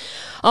annetab.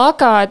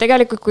 Aga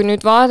tegelikult, kui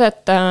nüüd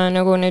vaadata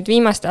nagu nüüd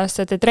viimaste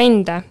aastate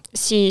trende,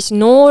 siis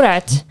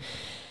noored,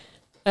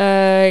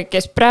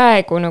 kes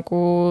praegu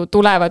nagu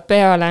tulevad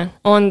peale,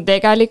 on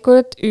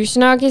tegelikult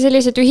üsnagi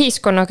sellised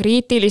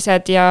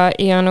ühiskonnakriitilised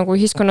ja nagu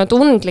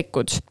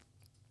ühiskonnatundlikud.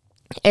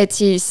 Et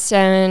siis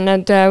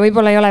nad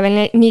võib-olla ei ole veel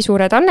nii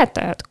suured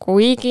annetajad,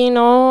 kuigi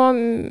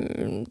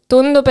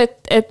tundub,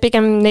 et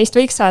pigem neist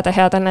võiks saada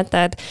head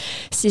annetajad,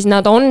 siis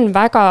nad on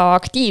väga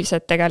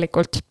aktiivsed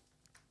tegelikult.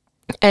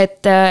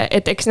 Et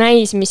eks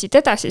näis, mis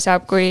siit edasi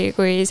saab, kui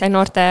see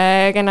noorte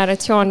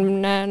generatsioon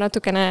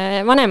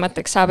natukene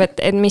vanemateks saab,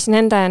 et mis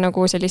nende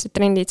nagu sellised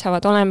trendid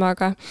saavad olema,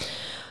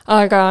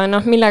 aga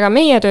millega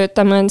meie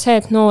töötame on see,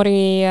 et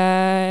noori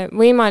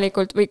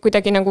võimalikult või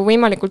kuidagi nagu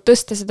võimalikult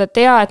tõsta seda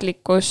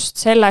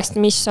teadlikkust sellest,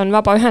 mis on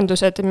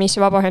vabaühendused, mis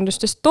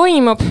vabaühendustes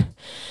toimub,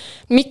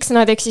 miks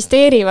nad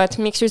eksisteerivad,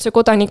 miks üldse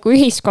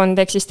kodanikuühiskond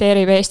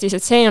eksisteerib Eestis,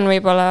 et see on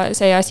võib-olla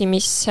see asi,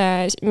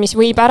 mis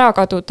võib ära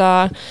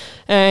kaduda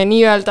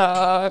nii-öelda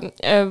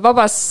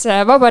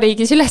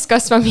vabariigis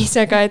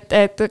üleskasvamisega,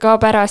 et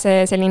kaob ära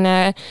see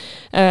selline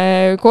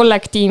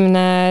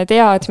kollektiivne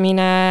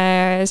teadmine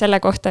selle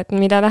kohta, et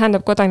mida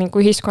tähendab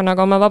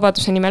kodanikuühiskonnaga oma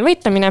vabaduse nimel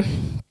võitlemine.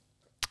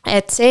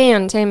 Et see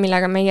on see,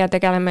 millega meie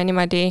tegeleme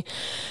niimoodi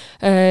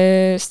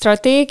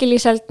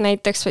strateegiliselt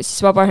näiteks või siis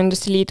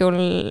Vabaühenduste Liidul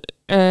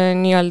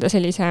nii-öelda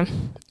sellise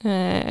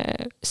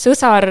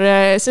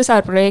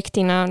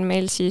sõsarprojektina on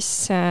meil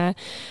siis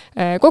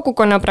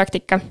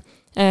kogukonnapraktika,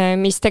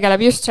 mis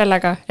tegeleb just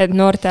sellega, et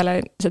noortele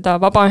seda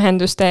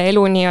vabaühenduste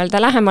elu nii-öelda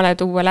lähemale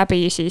tuua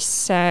läbi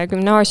siis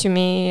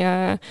gümnaasiumi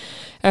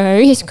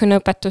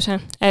ühiskonnaõpetuse.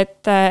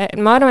 Et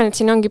ma arvan, et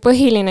siin ongi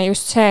põhiline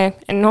just see,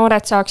 et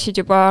noored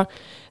saaksid juba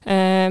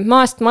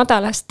maast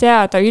madalast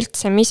teada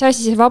üldse, mis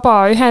asi see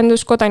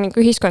vabaühendus,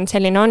 kodanikuühiskond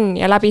selline on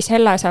ja läbi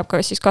selle saab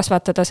ka siis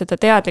kasvatada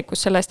seda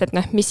teadlikkust sellest,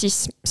 et mis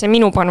siis see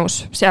minu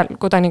panus seal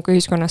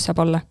kodanikuühiskonnas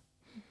saab olla.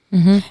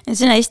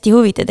 See on hästi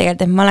huvitav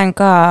tegelikult, et ma olen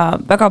ka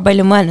väga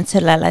palju mõelnud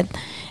sellele,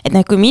 et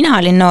kui mina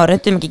olin noor,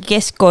 ütlemegi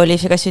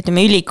keskkoolis ja kas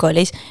ütleme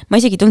ülikoolis, ma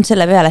isegi tundnud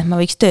selle peale, et ma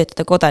võiks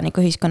töötada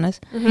kodanikuühiskonnas.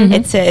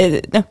 Et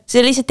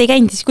see lihtsalt ei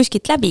käinud siis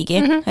kuskilt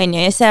läbigi, on ju,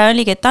 ja see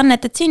oligi, et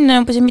annetad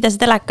sinna, mida sa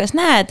telekas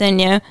näed, on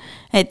ju,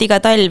 et iga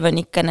talv on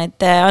ikka need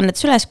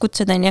annetus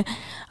üleskutsed, on ju,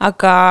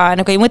 aga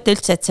nagu ei mõtle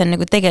üldse, et see on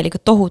nagu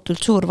tegelikult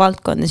tohutult suur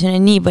valdkond ja siin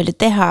on nii palju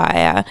teha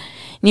ja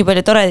nii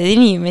palju toredaid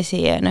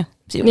inimesi ja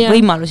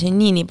võimalusi on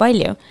nii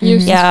palju.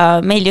 Just.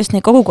 Ja meil just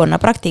neid kogukonna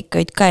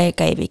praktikaid ka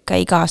käib ikka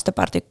iga aasta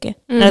paar tükki.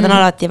 Nad on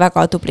alati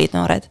väga tublid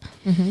noored.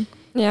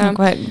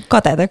 Kohe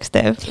kadedaks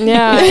teeb.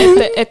 Ja,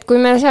 et kui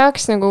me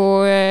saaks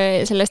nagu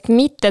sellest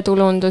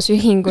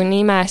mittetulundusühingu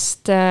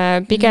nimest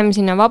pigem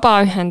sinna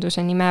vabaühenduse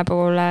nime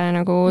poole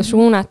nagu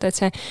suunata, et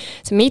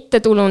see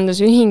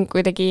mittetulundusühing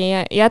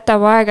kuidagi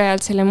jätab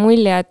aeg-ajalt selle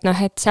mulje, et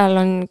seal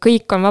on,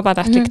 kõik on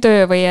vabatahtlik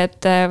töö või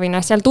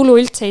seal tulu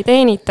üldse ei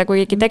teenita,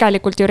 kuigi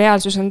tegelikult ju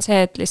reaalsus on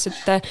see, et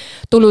lihtsalt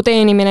tulu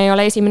teenimine ei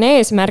ole esimene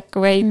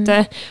eesmärk, vaid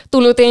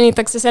tulu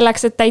teenitakse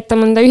selleks, et täita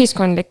mõnda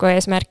ühiskondlikku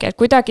eesmärki,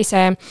 et kuidagi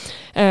see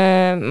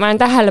ma olen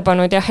tähele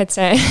pannud jah, et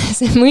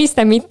see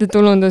mõiste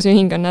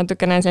mittetulundusühing on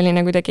natukene selline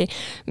kuidagi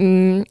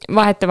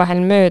vahetevahel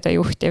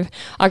möödajuhtiv.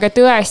 Aga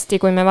tõesti,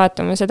 kui me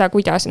vaatame seda,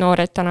 kuidas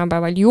noored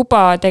tänapäeval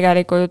juba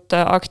tegelikult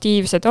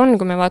aktiivsed on,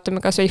 kui me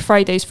vaatame kas või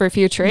Fridays for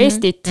Future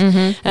Eestit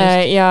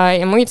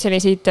ja muid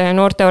selliseid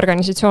noorte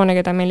organisatsioone,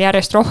 keda meil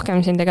järjest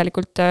rohkem siin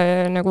tegelikult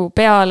nagu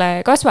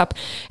peale kasvab,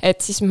 et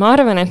siis ma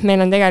arvan, et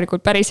meil on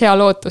tegelikult päris hea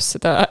lootus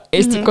seda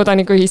Eesti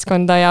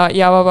kodanikuühiskonda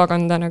ja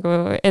vabakonda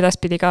nagu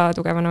edaspidi ka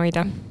tugevana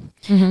hoida.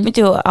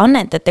 Muidu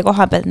annetajate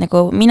koha pealt, nagu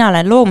mina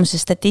olen loomuse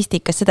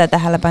statistikas seda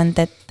tähele pannud,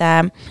 et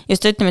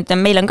just ütleme, et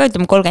meil on ka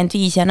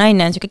 35 ja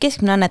naine on siuke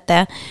keskmine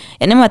annetaja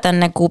ja nemad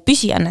on nagu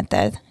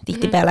püsiannetajad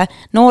tihtipeale.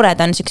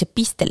 Noored on siuksed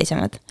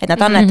pistelisemad, et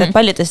nad annetavad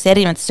paljudesse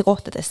erinevatesse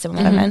kohtadesse,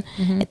 ma arvan,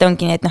 et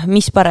ongi nii, et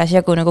mis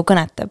parasjagu nagu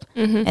kõnetab.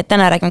 Et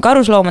täna räägime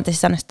karusloomadest,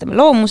 siis annestame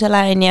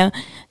loomusele,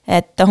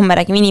 et homme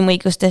räägime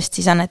inimõigustest,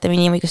 siis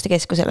annetame inimõiguste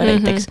keskusele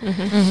näiteks.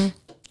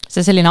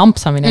 See selline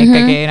ampsamine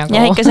ikkagi nagu...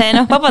 Ja ikka see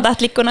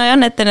vabatahtlikuna ja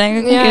annetane.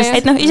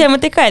 Et ise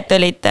mõtled ka, et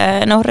olid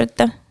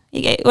noored,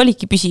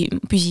 olidki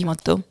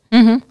püsimatu.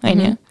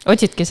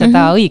 Otsidki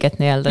seda õiget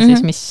nii-öelda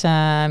siis,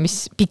 mis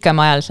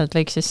pikemaajaliselt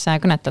võiks siis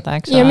kõnetada,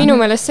 eks ole. Ja minu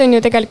meelest see on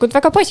ju tegelikult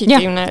väga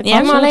positiivne.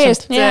 Jumala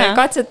eest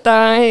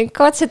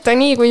katseta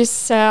nii, kui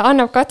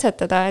annab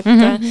katsetada.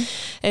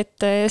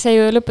 Et see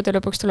ju lõppude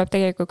lõpuks tuleb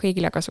tegelikult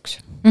kõigile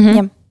kasuks.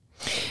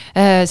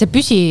 See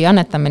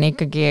püsiannetamine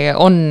ikkagi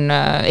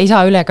ei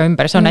saa üle ega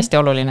ümber, see on hästi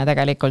oluline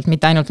tegelikult,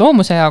 mitte ainult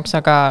loomuse jaoks,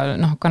 aga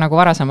ka nagu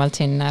varasemalt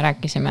siin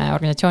rääkisime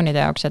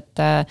organisatsioonide jaoks,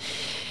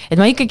 et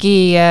ma ikkagi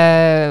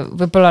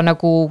võib-olla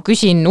nagu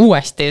küsin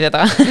uuesti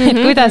seda,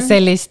 et kuidas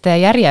sellist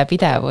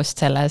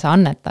järjepidevust selles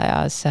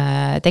annetajas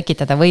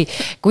tekitada või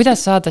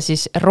kuidas saada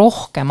siis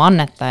rohkem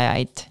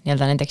annetajaid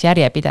nii-öelda nendeks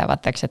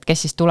järjepidevateks, et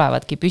kes siis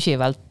tulevadki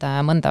püsivalt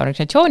mõnda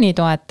organisatsiooni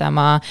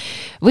toetama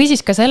või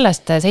siis ka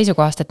sellest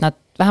seisukohast, et nad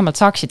vähemalt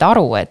saaksid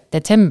aru, et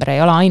detsember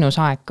ei ole ainus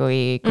aeg,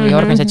 kui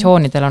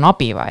organisatsioonidel on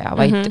abi vaja,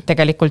 vaid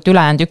tegelikult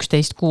ülejäänud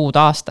 11 kuud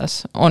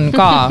aastas on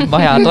ka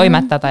vaja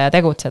toimetada ja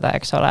tegutseda,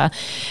 eks ole.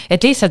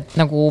 Et lihtsalt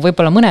nagu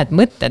võib-olla mõned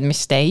mõtted,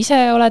 mis te ise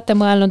olete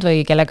mõelnud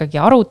või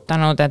kellegagi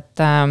arutanud,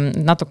 et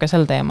natuke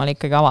sel teemal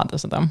ikkagi avada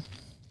seda.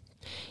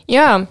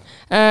 Jaa,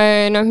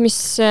 mis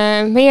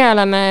meie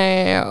oleme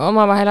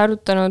omavahel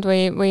arutanud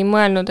või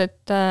mõelnud, et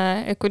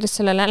kuidas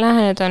sellele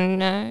läheneda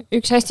on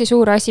üks hästi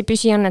suur asi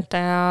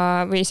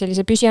püsiannetaja või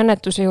sellise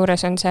püsiannetuse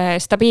juures on see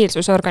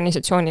stabiilsus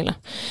organisatsioonile.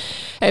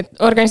 Et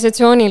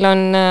organisatsioonil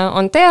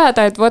on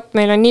teada, et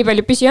meil on nii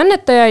palju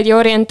püsiannetajaid ja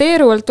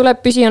orienteeruvalt tuleb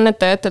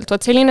püsiannetajatelt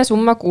selline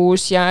summa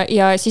kuus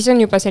ja siis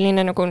on juba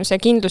selline nagu see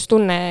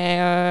kindlustunne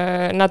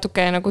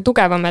natuke nagu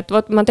tugevam, et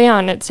ma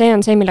tean, et see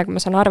on see, millega ma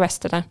saan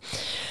arvestada.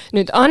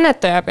 Nüüd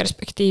annetaja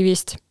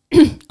perspektiivist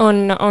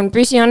on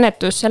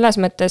püsiannetus selles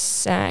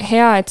mõttes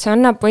hea, et see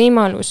annab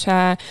võimaluse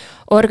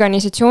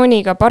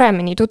organisatsiooniga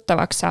paremini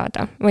tuttavaks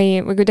saada või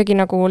kuidagi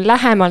nagu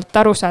lähemalt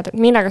aru saada, et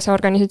millega see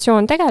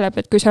organisatsioon tegeleb,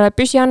 et kui sa oled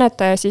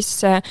püsiannetaja, siis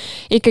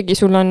ikkagi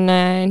sul on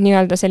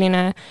nii-öelda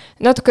selline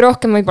natuke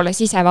rohkem võib-olla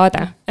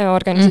sisevaade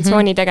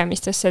organisatsiooni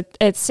tegemistesse,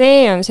 et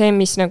see on see,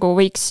 mis nagu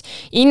võiks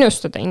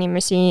innustada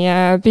inimesi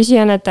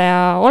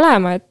püsiannetaja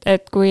olema,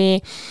 et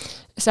kui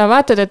sa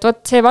vaatad, et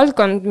vot see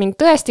valdkond mind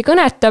tõesti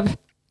kõnetab,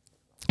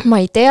 ma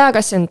ei tea,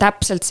 kas see on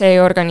täpselt see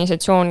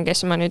organisatsioon,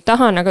 kes ma nüüd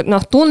tahan, aga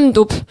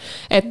tundub,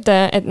 et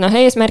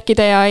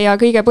eesmärkide ja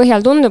kõige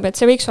põhjal tundub, et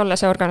see võiks olla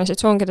see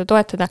organisatsioon, keda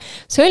toetada.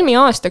 Sõlmi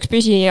aastaks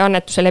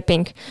püsiannetuse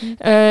leping.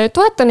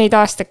 Toeta neid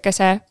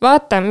aastakese,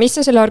 vaata, mis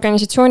sa selle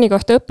organisatsiooni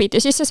kohta õpid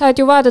ja siis sa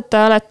saad ju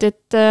vaadata alati,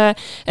 et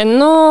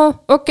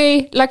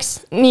okei, läks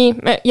nii,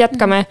 me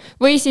jätkame.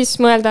 Või siis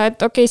mõelda,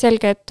 et okei,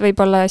 selge, et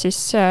võib-olla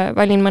siis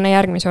valin mõne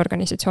järgmise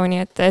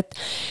organisatsiooni,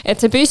 et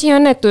see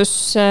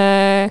püsiannetus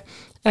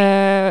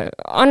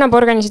annab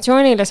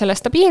organisatsioonile selle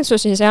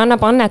stabiilsuse ja see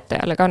annab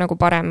annetajale ka nagu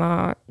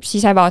parema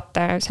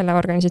sisevaate selle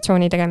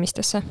organisatsiooni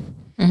tegemistesse.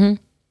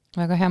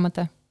 Väga hea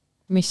mõte.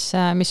 Mis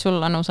sul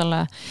Anu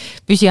selle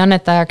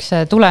püsiannetajaks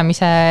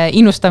tulemise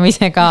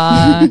innustamisega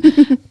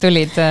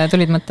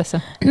tulid mõttesse?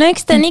 No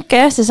eks ta on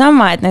ikka jah see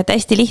sama, et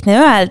hästi lihtne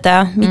öelda,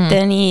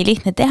 mitte nii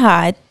lihtne teha,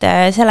 et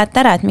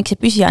seleta ära, et miks see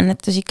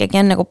püsiannetus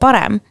ikkagi on nagu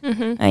parem.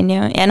 On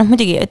ju? Ja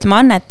muidugi ütleme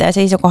annetaja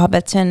seisukoha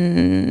pealt, see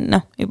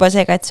on juba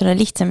seega, et sul on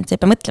lihtsam, et sa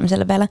ei pea mõtlema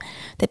selle peale.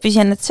 Teed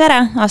püsiannetus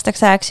ära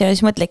aastaks ajaks ja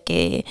siis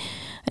mõtlegi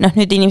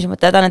nüüd inimesed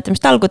mõtlevad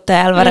annetamist alguta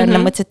ja varem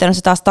mõtlesid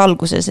tõenäoliselt aasta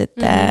alguses,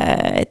 et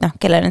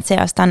kellel need see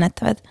aasta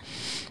annetavad.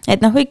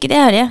 Et võidki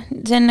teha, jah,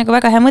 see on nagu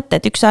väga hea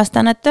mõte, et üks aasta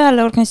anneta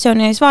ühele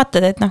organisatsiooni ja siis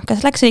vaatad, et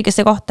kas läks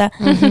õigesse kohta,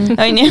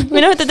 on ju.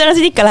 Või ta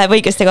tõenäoliselt ikka läheb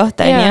õigesse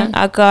kohta, on ju.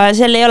 Aga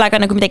seal ei ole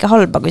ka nagu midagi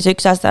halba, kui sa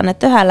üks aasta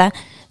anneta ühele,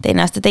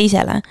 teine aasta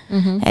teisele.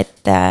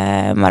 Et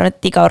ma arvan,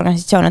 et iga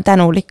organisatsioon on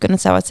tänulik, kui nad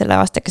saavad selle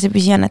aastakese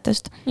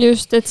püsiannetust.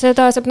 Just, et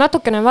seda saab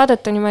natukene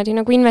vaadata niimoodi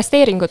nagu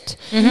investeeringut.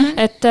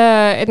 Et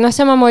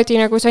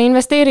samamoodi nagu sa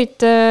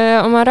investeerid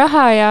oma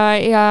raha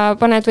ja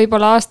paned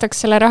võib-olla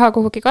aastaks selle raha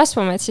kuhugi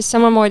kasvama, et siis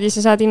samamoodi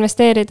sa saad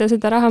investeerida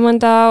seda raha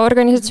mõnda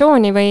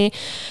organisatsiooni või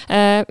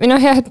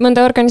et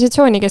mõnda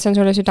organisatsiooni, kes on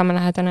sulle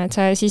südamelähedane, et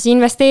sa siis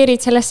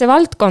investeerid sellesse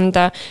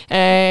valdkonda,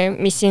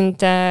 mis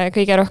sind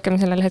kõige rohkem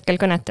sellel hetkel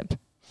kõnetab.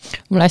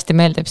 Mulle hästi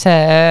meeldib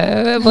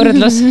see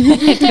võrdlus,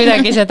 et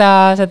kuidagi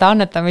seda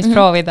annetamist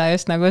proovida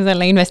just nagu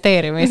selle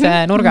investeerimise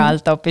nurga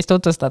alt hoopis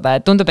tutvustada,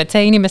 et tundub, et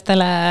see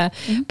inimestele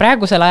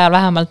praegusel ajal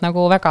vähemalt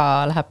nagu väga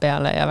läheb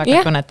peale ja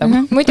väga kõnetab.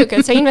 Muidugi,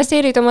 et sa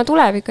investeerid oma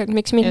tulevikku, et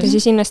miks mitte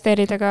siis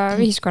investeerida ka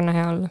ühiskonna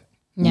heaolu.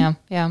 Ja.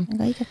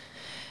 Väga õige.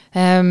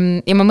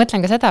 Ja ma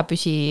mõtlen ka seda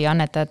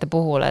püsiannetajate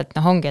puhul, et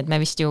ongi, et me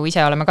vist ju ise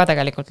oleme ka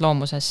tegelikult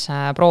loomuses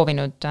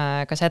proovinud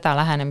ka seda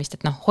lähenemist,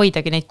 et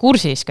hoidagi neid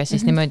kursis, kas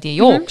siis niimoodi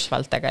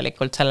jooksvalt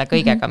tegelikult selle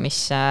kõigega,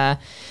 mis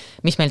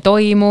meil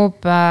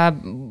toimub,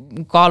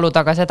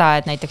 kaaluda ka seda,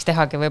 et näiteks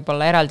tehagi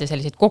võib-olla eraldi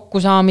selliseid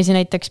kokkusaamisi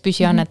näiteks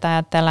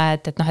püsiannetajatele,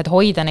 et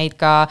hoida neid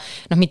ka,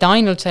 mitte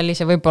ainult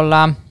sellise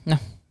võib-olla,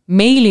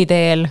 meili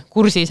teel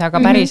kursis, aga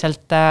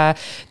päriselt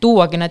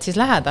tuuagi nad siis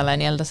lähedale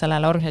nii-öelda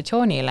sellele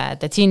organisatsioonile,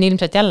 et siin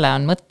ilmselt jälle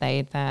on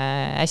mõtteid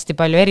hästi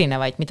palju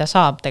erinevaid, mida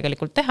saab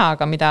tegelikult teha,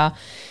 aga mida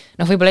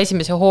võib-olla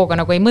esimese hooga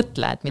nagu ei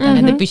mõtle, et mida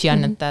nende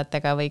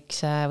püsiannetajatega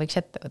võiks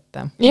ette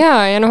võtta.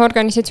 Ja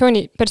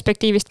organisatsiooni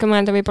perspektiivist ka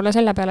mõelda võib-olla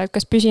selle peale, et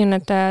kas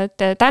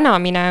püsiannetajate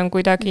tänamine on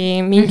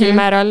kuidagi mingil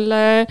määral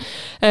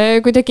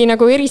kuidagi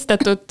nagu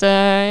eristatud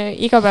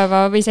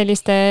igapäeva või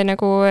selliste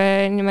nagu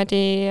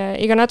niimoodi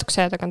iga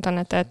natukese aja tagant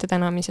annetajate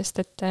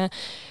tänamisest, et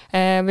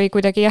või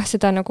kuidagi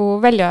seda nagu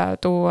välja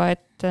tuua,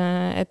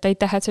 et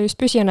aitäh, et sa just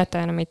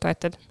püsiannetajana meid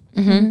toetad.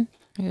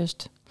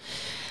 Just.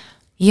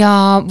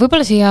 Ja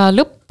võib-olla siia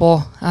lõppu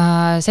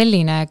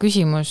selline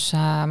küsimus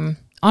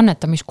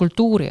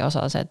annetamiskultuuri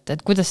osas,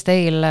 et kuidas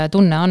teil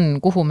tunne on,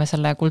 kuhu me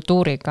selle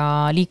kultuuriga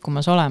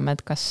liikumas oleme,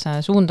 et kas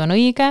suund on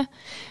õige,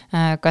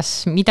 kas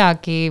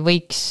midagi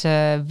võiks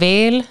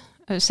veel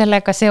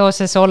sellega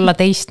seoses olla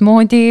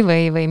teistmoodi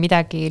või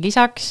midagi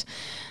lisaks?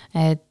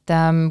 Et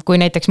kui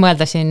näiteks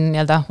mõelda siin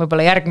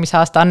võib-olla järgmise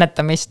aasta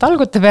annetamist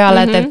algute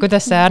peale, et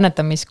kuidas see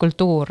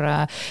annetamiskultuur,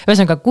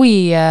 ühesõnaga,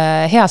 kui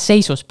heas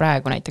seisus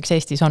praegu näiteks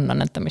Eestis on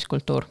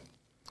annetamiskultuur?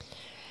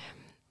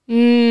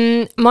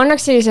 Ma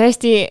annaks sellise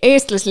hästi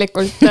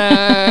eestlaslikult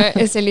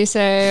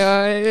sellise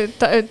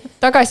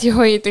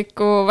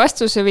tagasihoidliku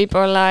vastuse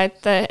võib-olla,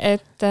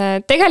 et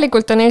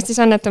tegelikult on Eestis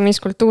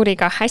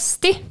annetamiskultuuriga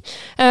hästi.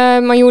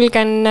 Ma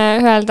julgen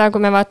öelda, kui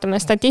me vaatame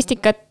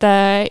statistikat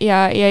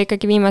ja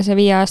ikkagi viimase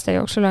 5 aasta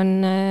jooksul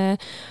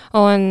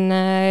on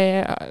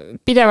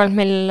pidevalt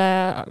meil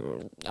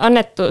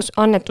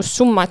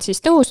annetussummad siis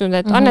tõusnud,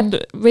 et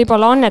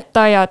võib-olla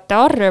annetajate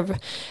arv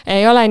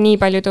ei ole nii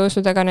palju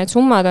tõusnud, aga need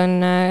summad on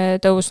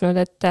tõusnud,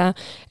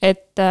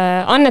 et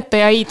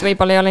annetajaid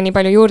võib-olla ei ole nii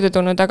palju juurde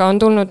tulnud, aga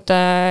on tulnud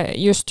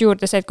just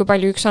juurde see, et kui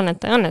palju üks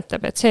annetaja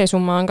annetab, et see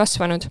summa on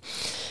kasvanud.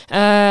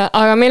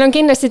 Aga meil on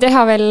kindlasti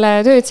teha veel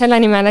tööd selle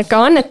nimel, et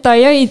ka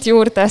annetajaid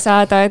juurde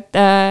saada,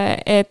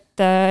 et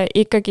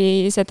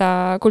ikkagi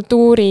seda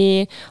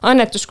kultuuri,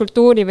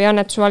 annetuskultuuri või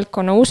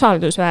annetusvaldkonna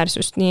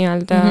usaldusväärsust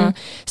nii-öelda,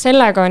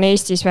 sellega on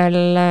Eestis veel,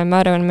 ma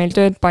arvan, meil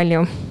tööd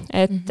palju,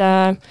 et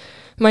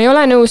ma ei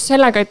ole nõus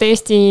sellega, et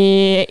Eesti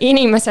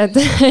inimesed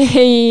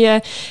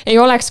ei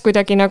oleks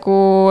kuidagi nagu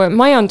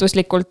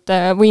majanduslikult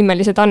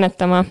võimelised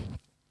annetama.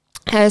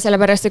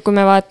 Sellepärast, et kui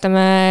me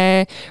vaatame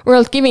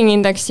World Giving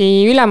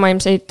Indexi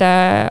ülemaailmseid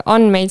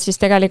andmeid, siis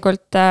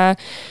tegelikult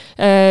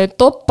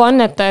top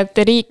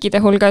annetajate riikide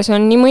hulgas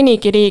on nii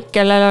mõnigi riik,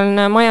 kellel on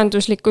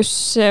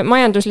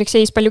majanduslik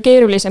seis palju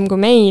keerulisem kui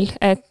meil,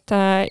 et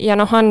ja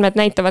andmed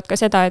näitavad ka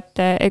seda,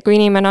 et kui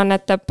inimene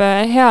annetab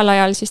heal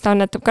ajal, siis ta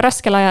annetab ka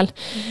raskel ajal,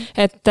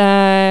 et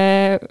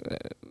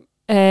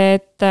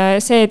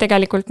see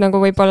tegelikult nagu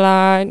võib-olla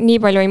nii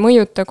palju ei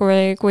mõjuta,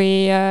 kui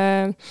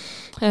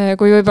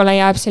võib-olla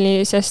jääb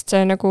sellisest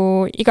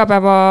nagu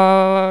igapäeva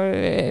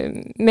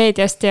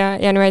meediast ja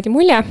niimoodi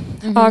mulje,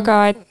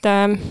 aga et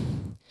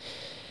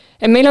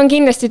meil on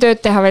kindlasti tööd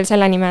teha veel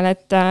selle nimel,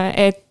 et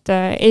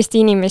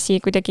Eesti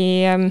inimesi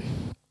kuidagi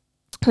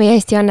või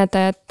Eesti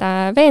annetajat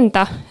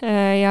veenda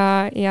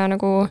ja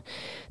nagu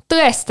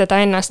tõestada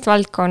ennast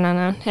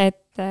valdkonnana,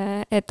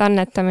 et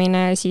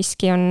annetamine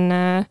siiski on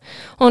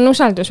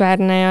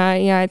usaldusväärne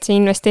ja et see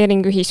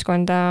investeering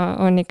ühiskonda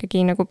on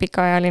ikkagi nagu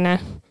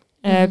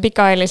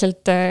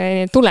pikaajaliselt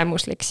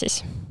tulemuslik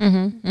siis.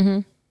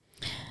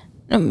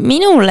 No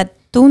minule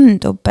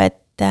tundub, et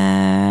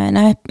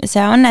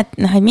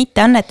see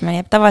mitte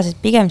annetamine jääb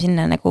tavaliselt pigem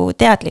sinna nagu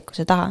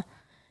teadlikkuse taha.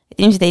 Et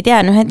inimesed ei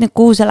tea, et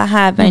kuhu see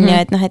läheb,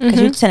 et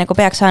kas üldse nagu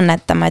peaks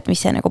annetama, et mis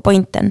see nagu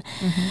point on.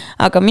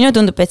 Aga minu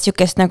tundub, et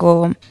sükest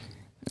nagu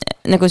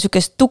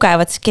sükest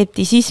tugevat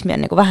skeptisismi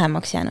on nagu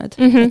vähemaks jäänud.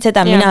 Et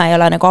seda mina ei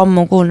ole nagu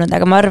ammu kuulnud,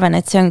 aga ma arvan,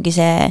 et see ongi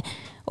see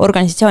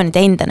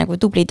organisatsioonide enda nagu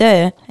tubli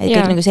töö, et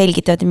kõik nagu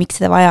selgitavad, miks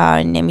seda vaja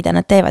on ja mida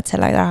nad teevad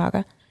selle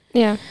rahaga.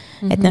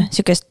 Et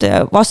sükest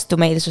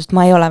vastumeelsust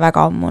ma ei ole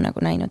väga ammu nagu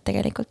näinud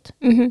tegelikult.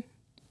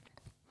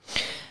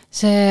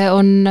 See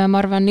on, ma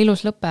arvan,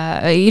 ilus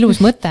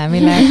mõte,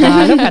 millega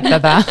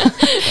lõpetada.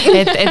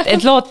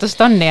 Et lootust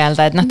on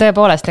nii-öelda, et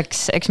tõepoolest,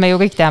 eks me ju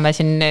kõik teame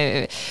siin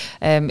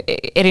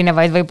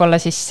erinevaid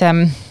võib-olla siis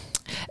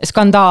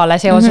skandaale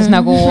seoses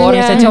nagu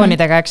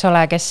organisatsioonidega, eks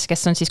ole,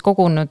 kes on siis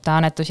kogunud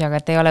annetusi, aga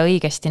et ei ole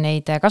õigesti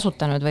neid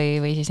kasutanud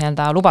või siis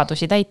nii-öelda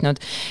lubadusi täitnud.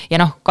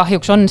 Ja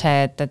kahjuks on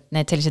see, et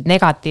need sellised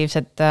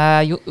negatiivsed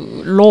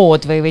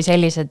lood või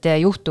sellised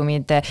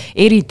juhtumid,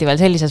 eriti veel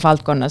sellises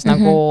valdkonnas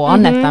nagu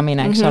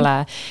annetamine, eks ole,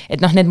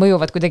 et need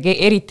mõjuvad kuidagi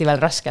eriti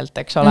veel raskelt,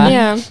 eks ole.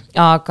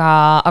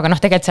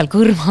 Aga tegelikult seal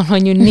kõrval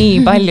on ju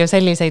nii palju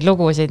selliseid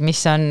lugusid,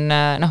 mis on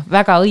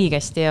väga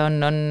õigesti on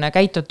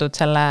käitutud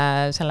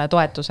selle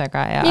toetusega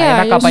ja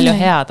väga just palju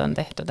head on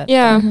tehtud.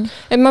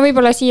 Et ma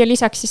võib-olla siia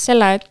lisaks siis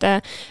selle,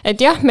 et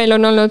jah, meil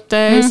on olnud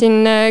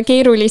siin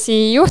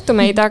keerulisi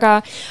juhtumeid, aga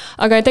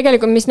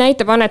tegelikult mis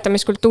näitab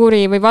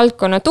annetamiskultuuri või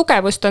valdkonna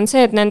tugevust on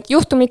see, et need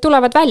juhtumid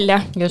tulevad välja.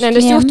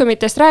 Nendest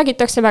juhtumitest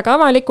räägitakse väga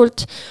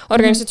avalikult,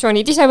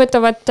 organisatsioonid ise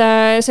võtavad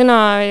sõna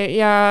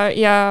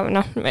ja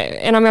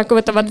enamjaolt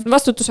võtavad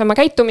vastutuse oma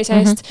käitumise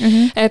eest.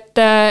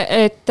 Et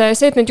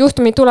see, et need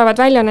juhtumid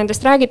tulevad välja,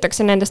 nendest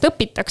räägitakse, nendest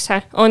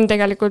õpitakse, on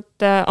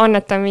tegelikult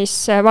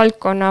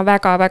annetamisvaldkonna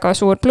väga-väga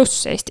suur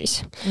pluss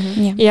Eestis.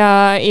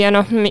 Ja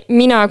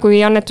mina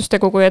kui annetuste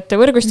kogujate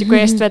võrgustiku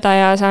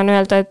eestvedaja saan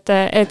öelda,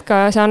 et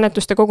ka see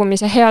annetuste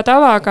kogumise hea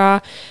tavaga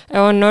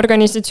on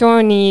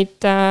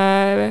organisatsioonid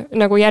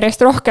nagu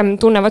järjest rohkem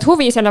tunnevad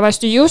huvi selle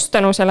vastu just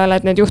tänu sellele,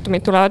 et need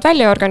juhtumid tulevad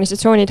välja ja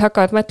organisatsioonid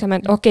hakkavad mõtlema,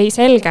 et okei,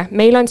 selge,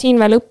 meil on siin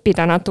veel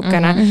õppida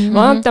natukene.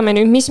 Vaatame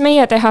nüüd, mis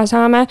meie teha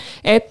saame,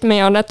 et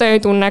meie annetaja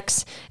ei tunneks,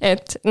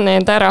 et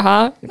nende raha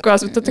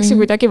kasutatakse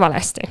kuidagi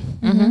valesti.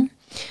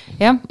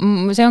 Jah,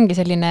 see ongi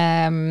selline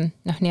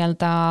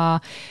nii-öelda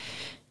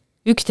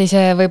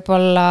üksteise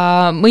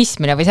võib-olla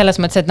mõistmine või selles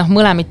mõttes, et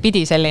mõlemid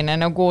pidi selline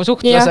nagu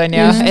suhtlus on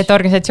ja et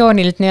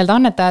organisatsioonilt nii-öelda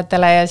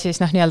annetajatele ja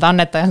siis nii-öelda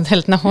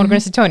annetajatelt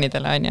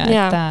organisatsioonidele on ja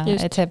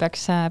et see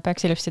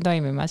peaks ilusti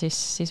toimima,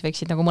 siis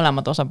võiksid nagu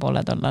mõlemad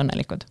osapooled olla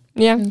õnnelikud.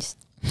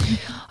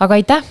 Aga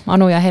aitäh,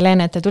 Anu ja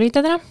Helene, et te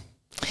tulite täna.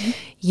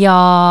 Ja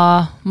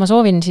ma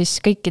soovin siis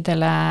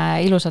kõikidele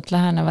ilusat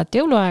lähenevat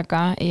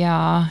jõuluaega ja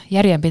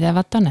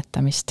järjepidevat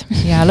annetamist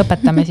ja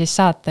lõpetame siis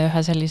saate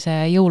ühe sellise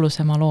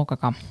jõulusema looga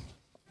ka.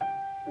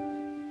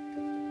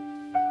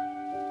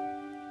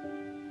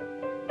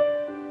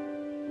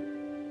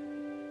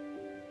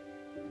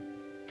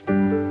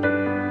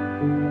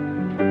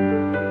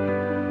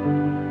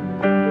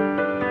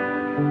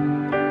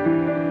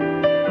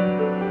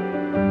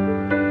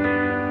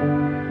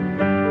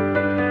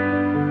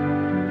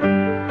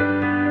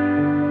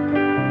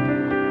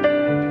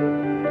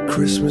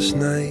 Christmas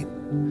night,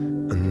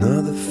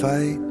 another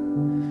fight,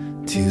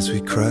 tears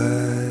we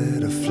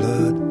cried, a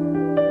flood,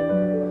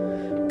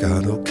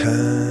 got all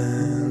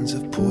kinds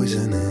of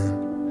poison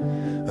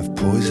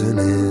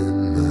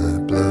in my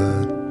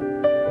blood.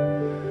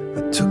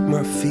 I took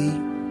my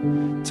feet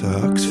to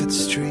Oxford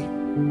Street,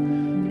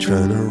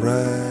 trying to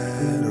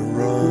right a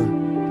wrong,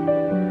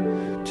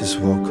 just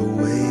just walk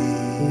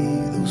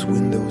away, those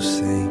windows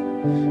say,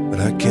 but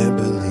I can't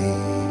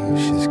believe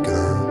she's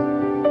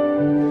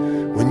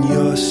gone. When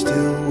you're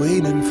still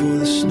waiting for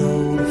the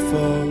snow to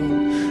fall,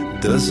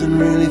 it doesn't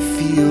really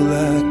feel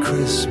like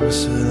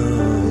Christmas at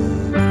all.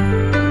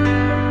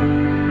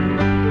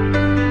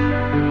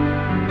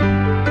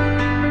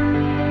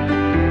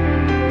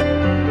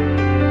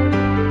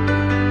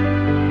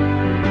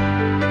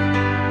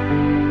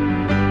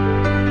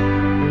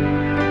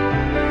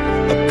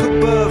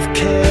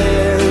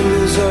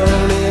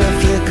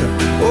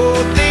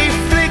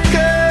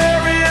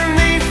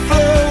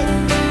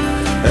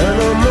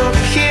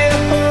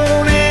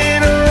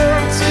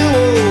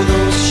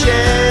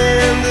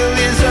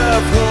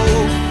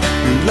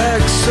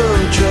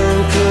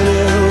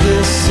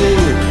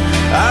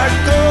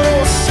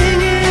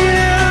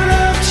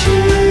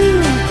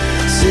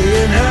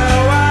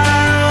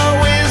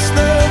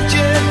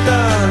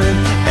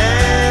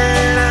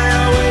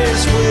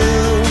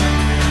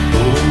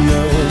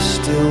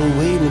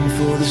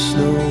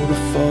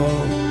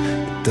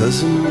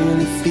 Doesn't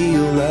really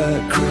feel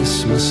like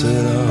Christmas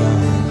at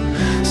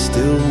all.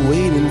 Still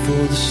waiting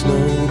for the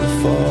snow to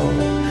fall.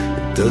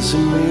 It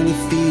doesn't really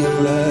feel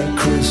like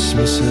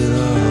Christmas at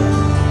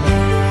all.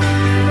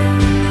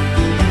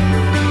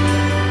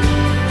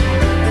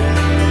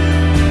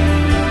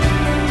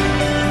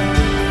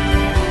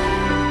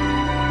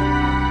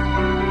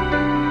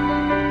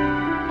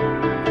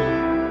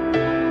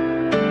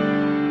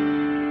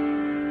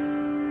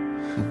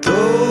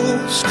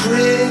 Those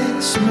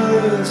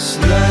Christmas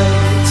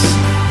lights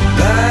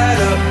light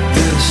up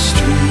the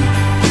street,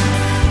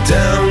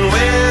 down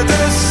where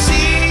the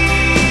sea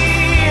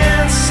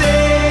and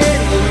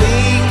sailing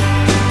meet.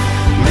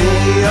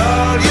 May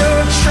all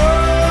your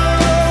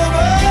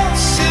troubles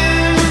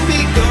soon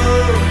be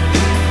gone.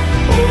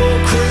 Oh,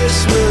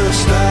 Christmas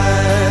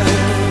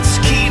lights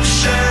keep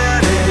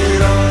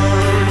shining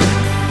on.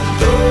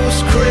 Those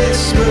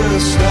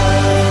Christmas lights.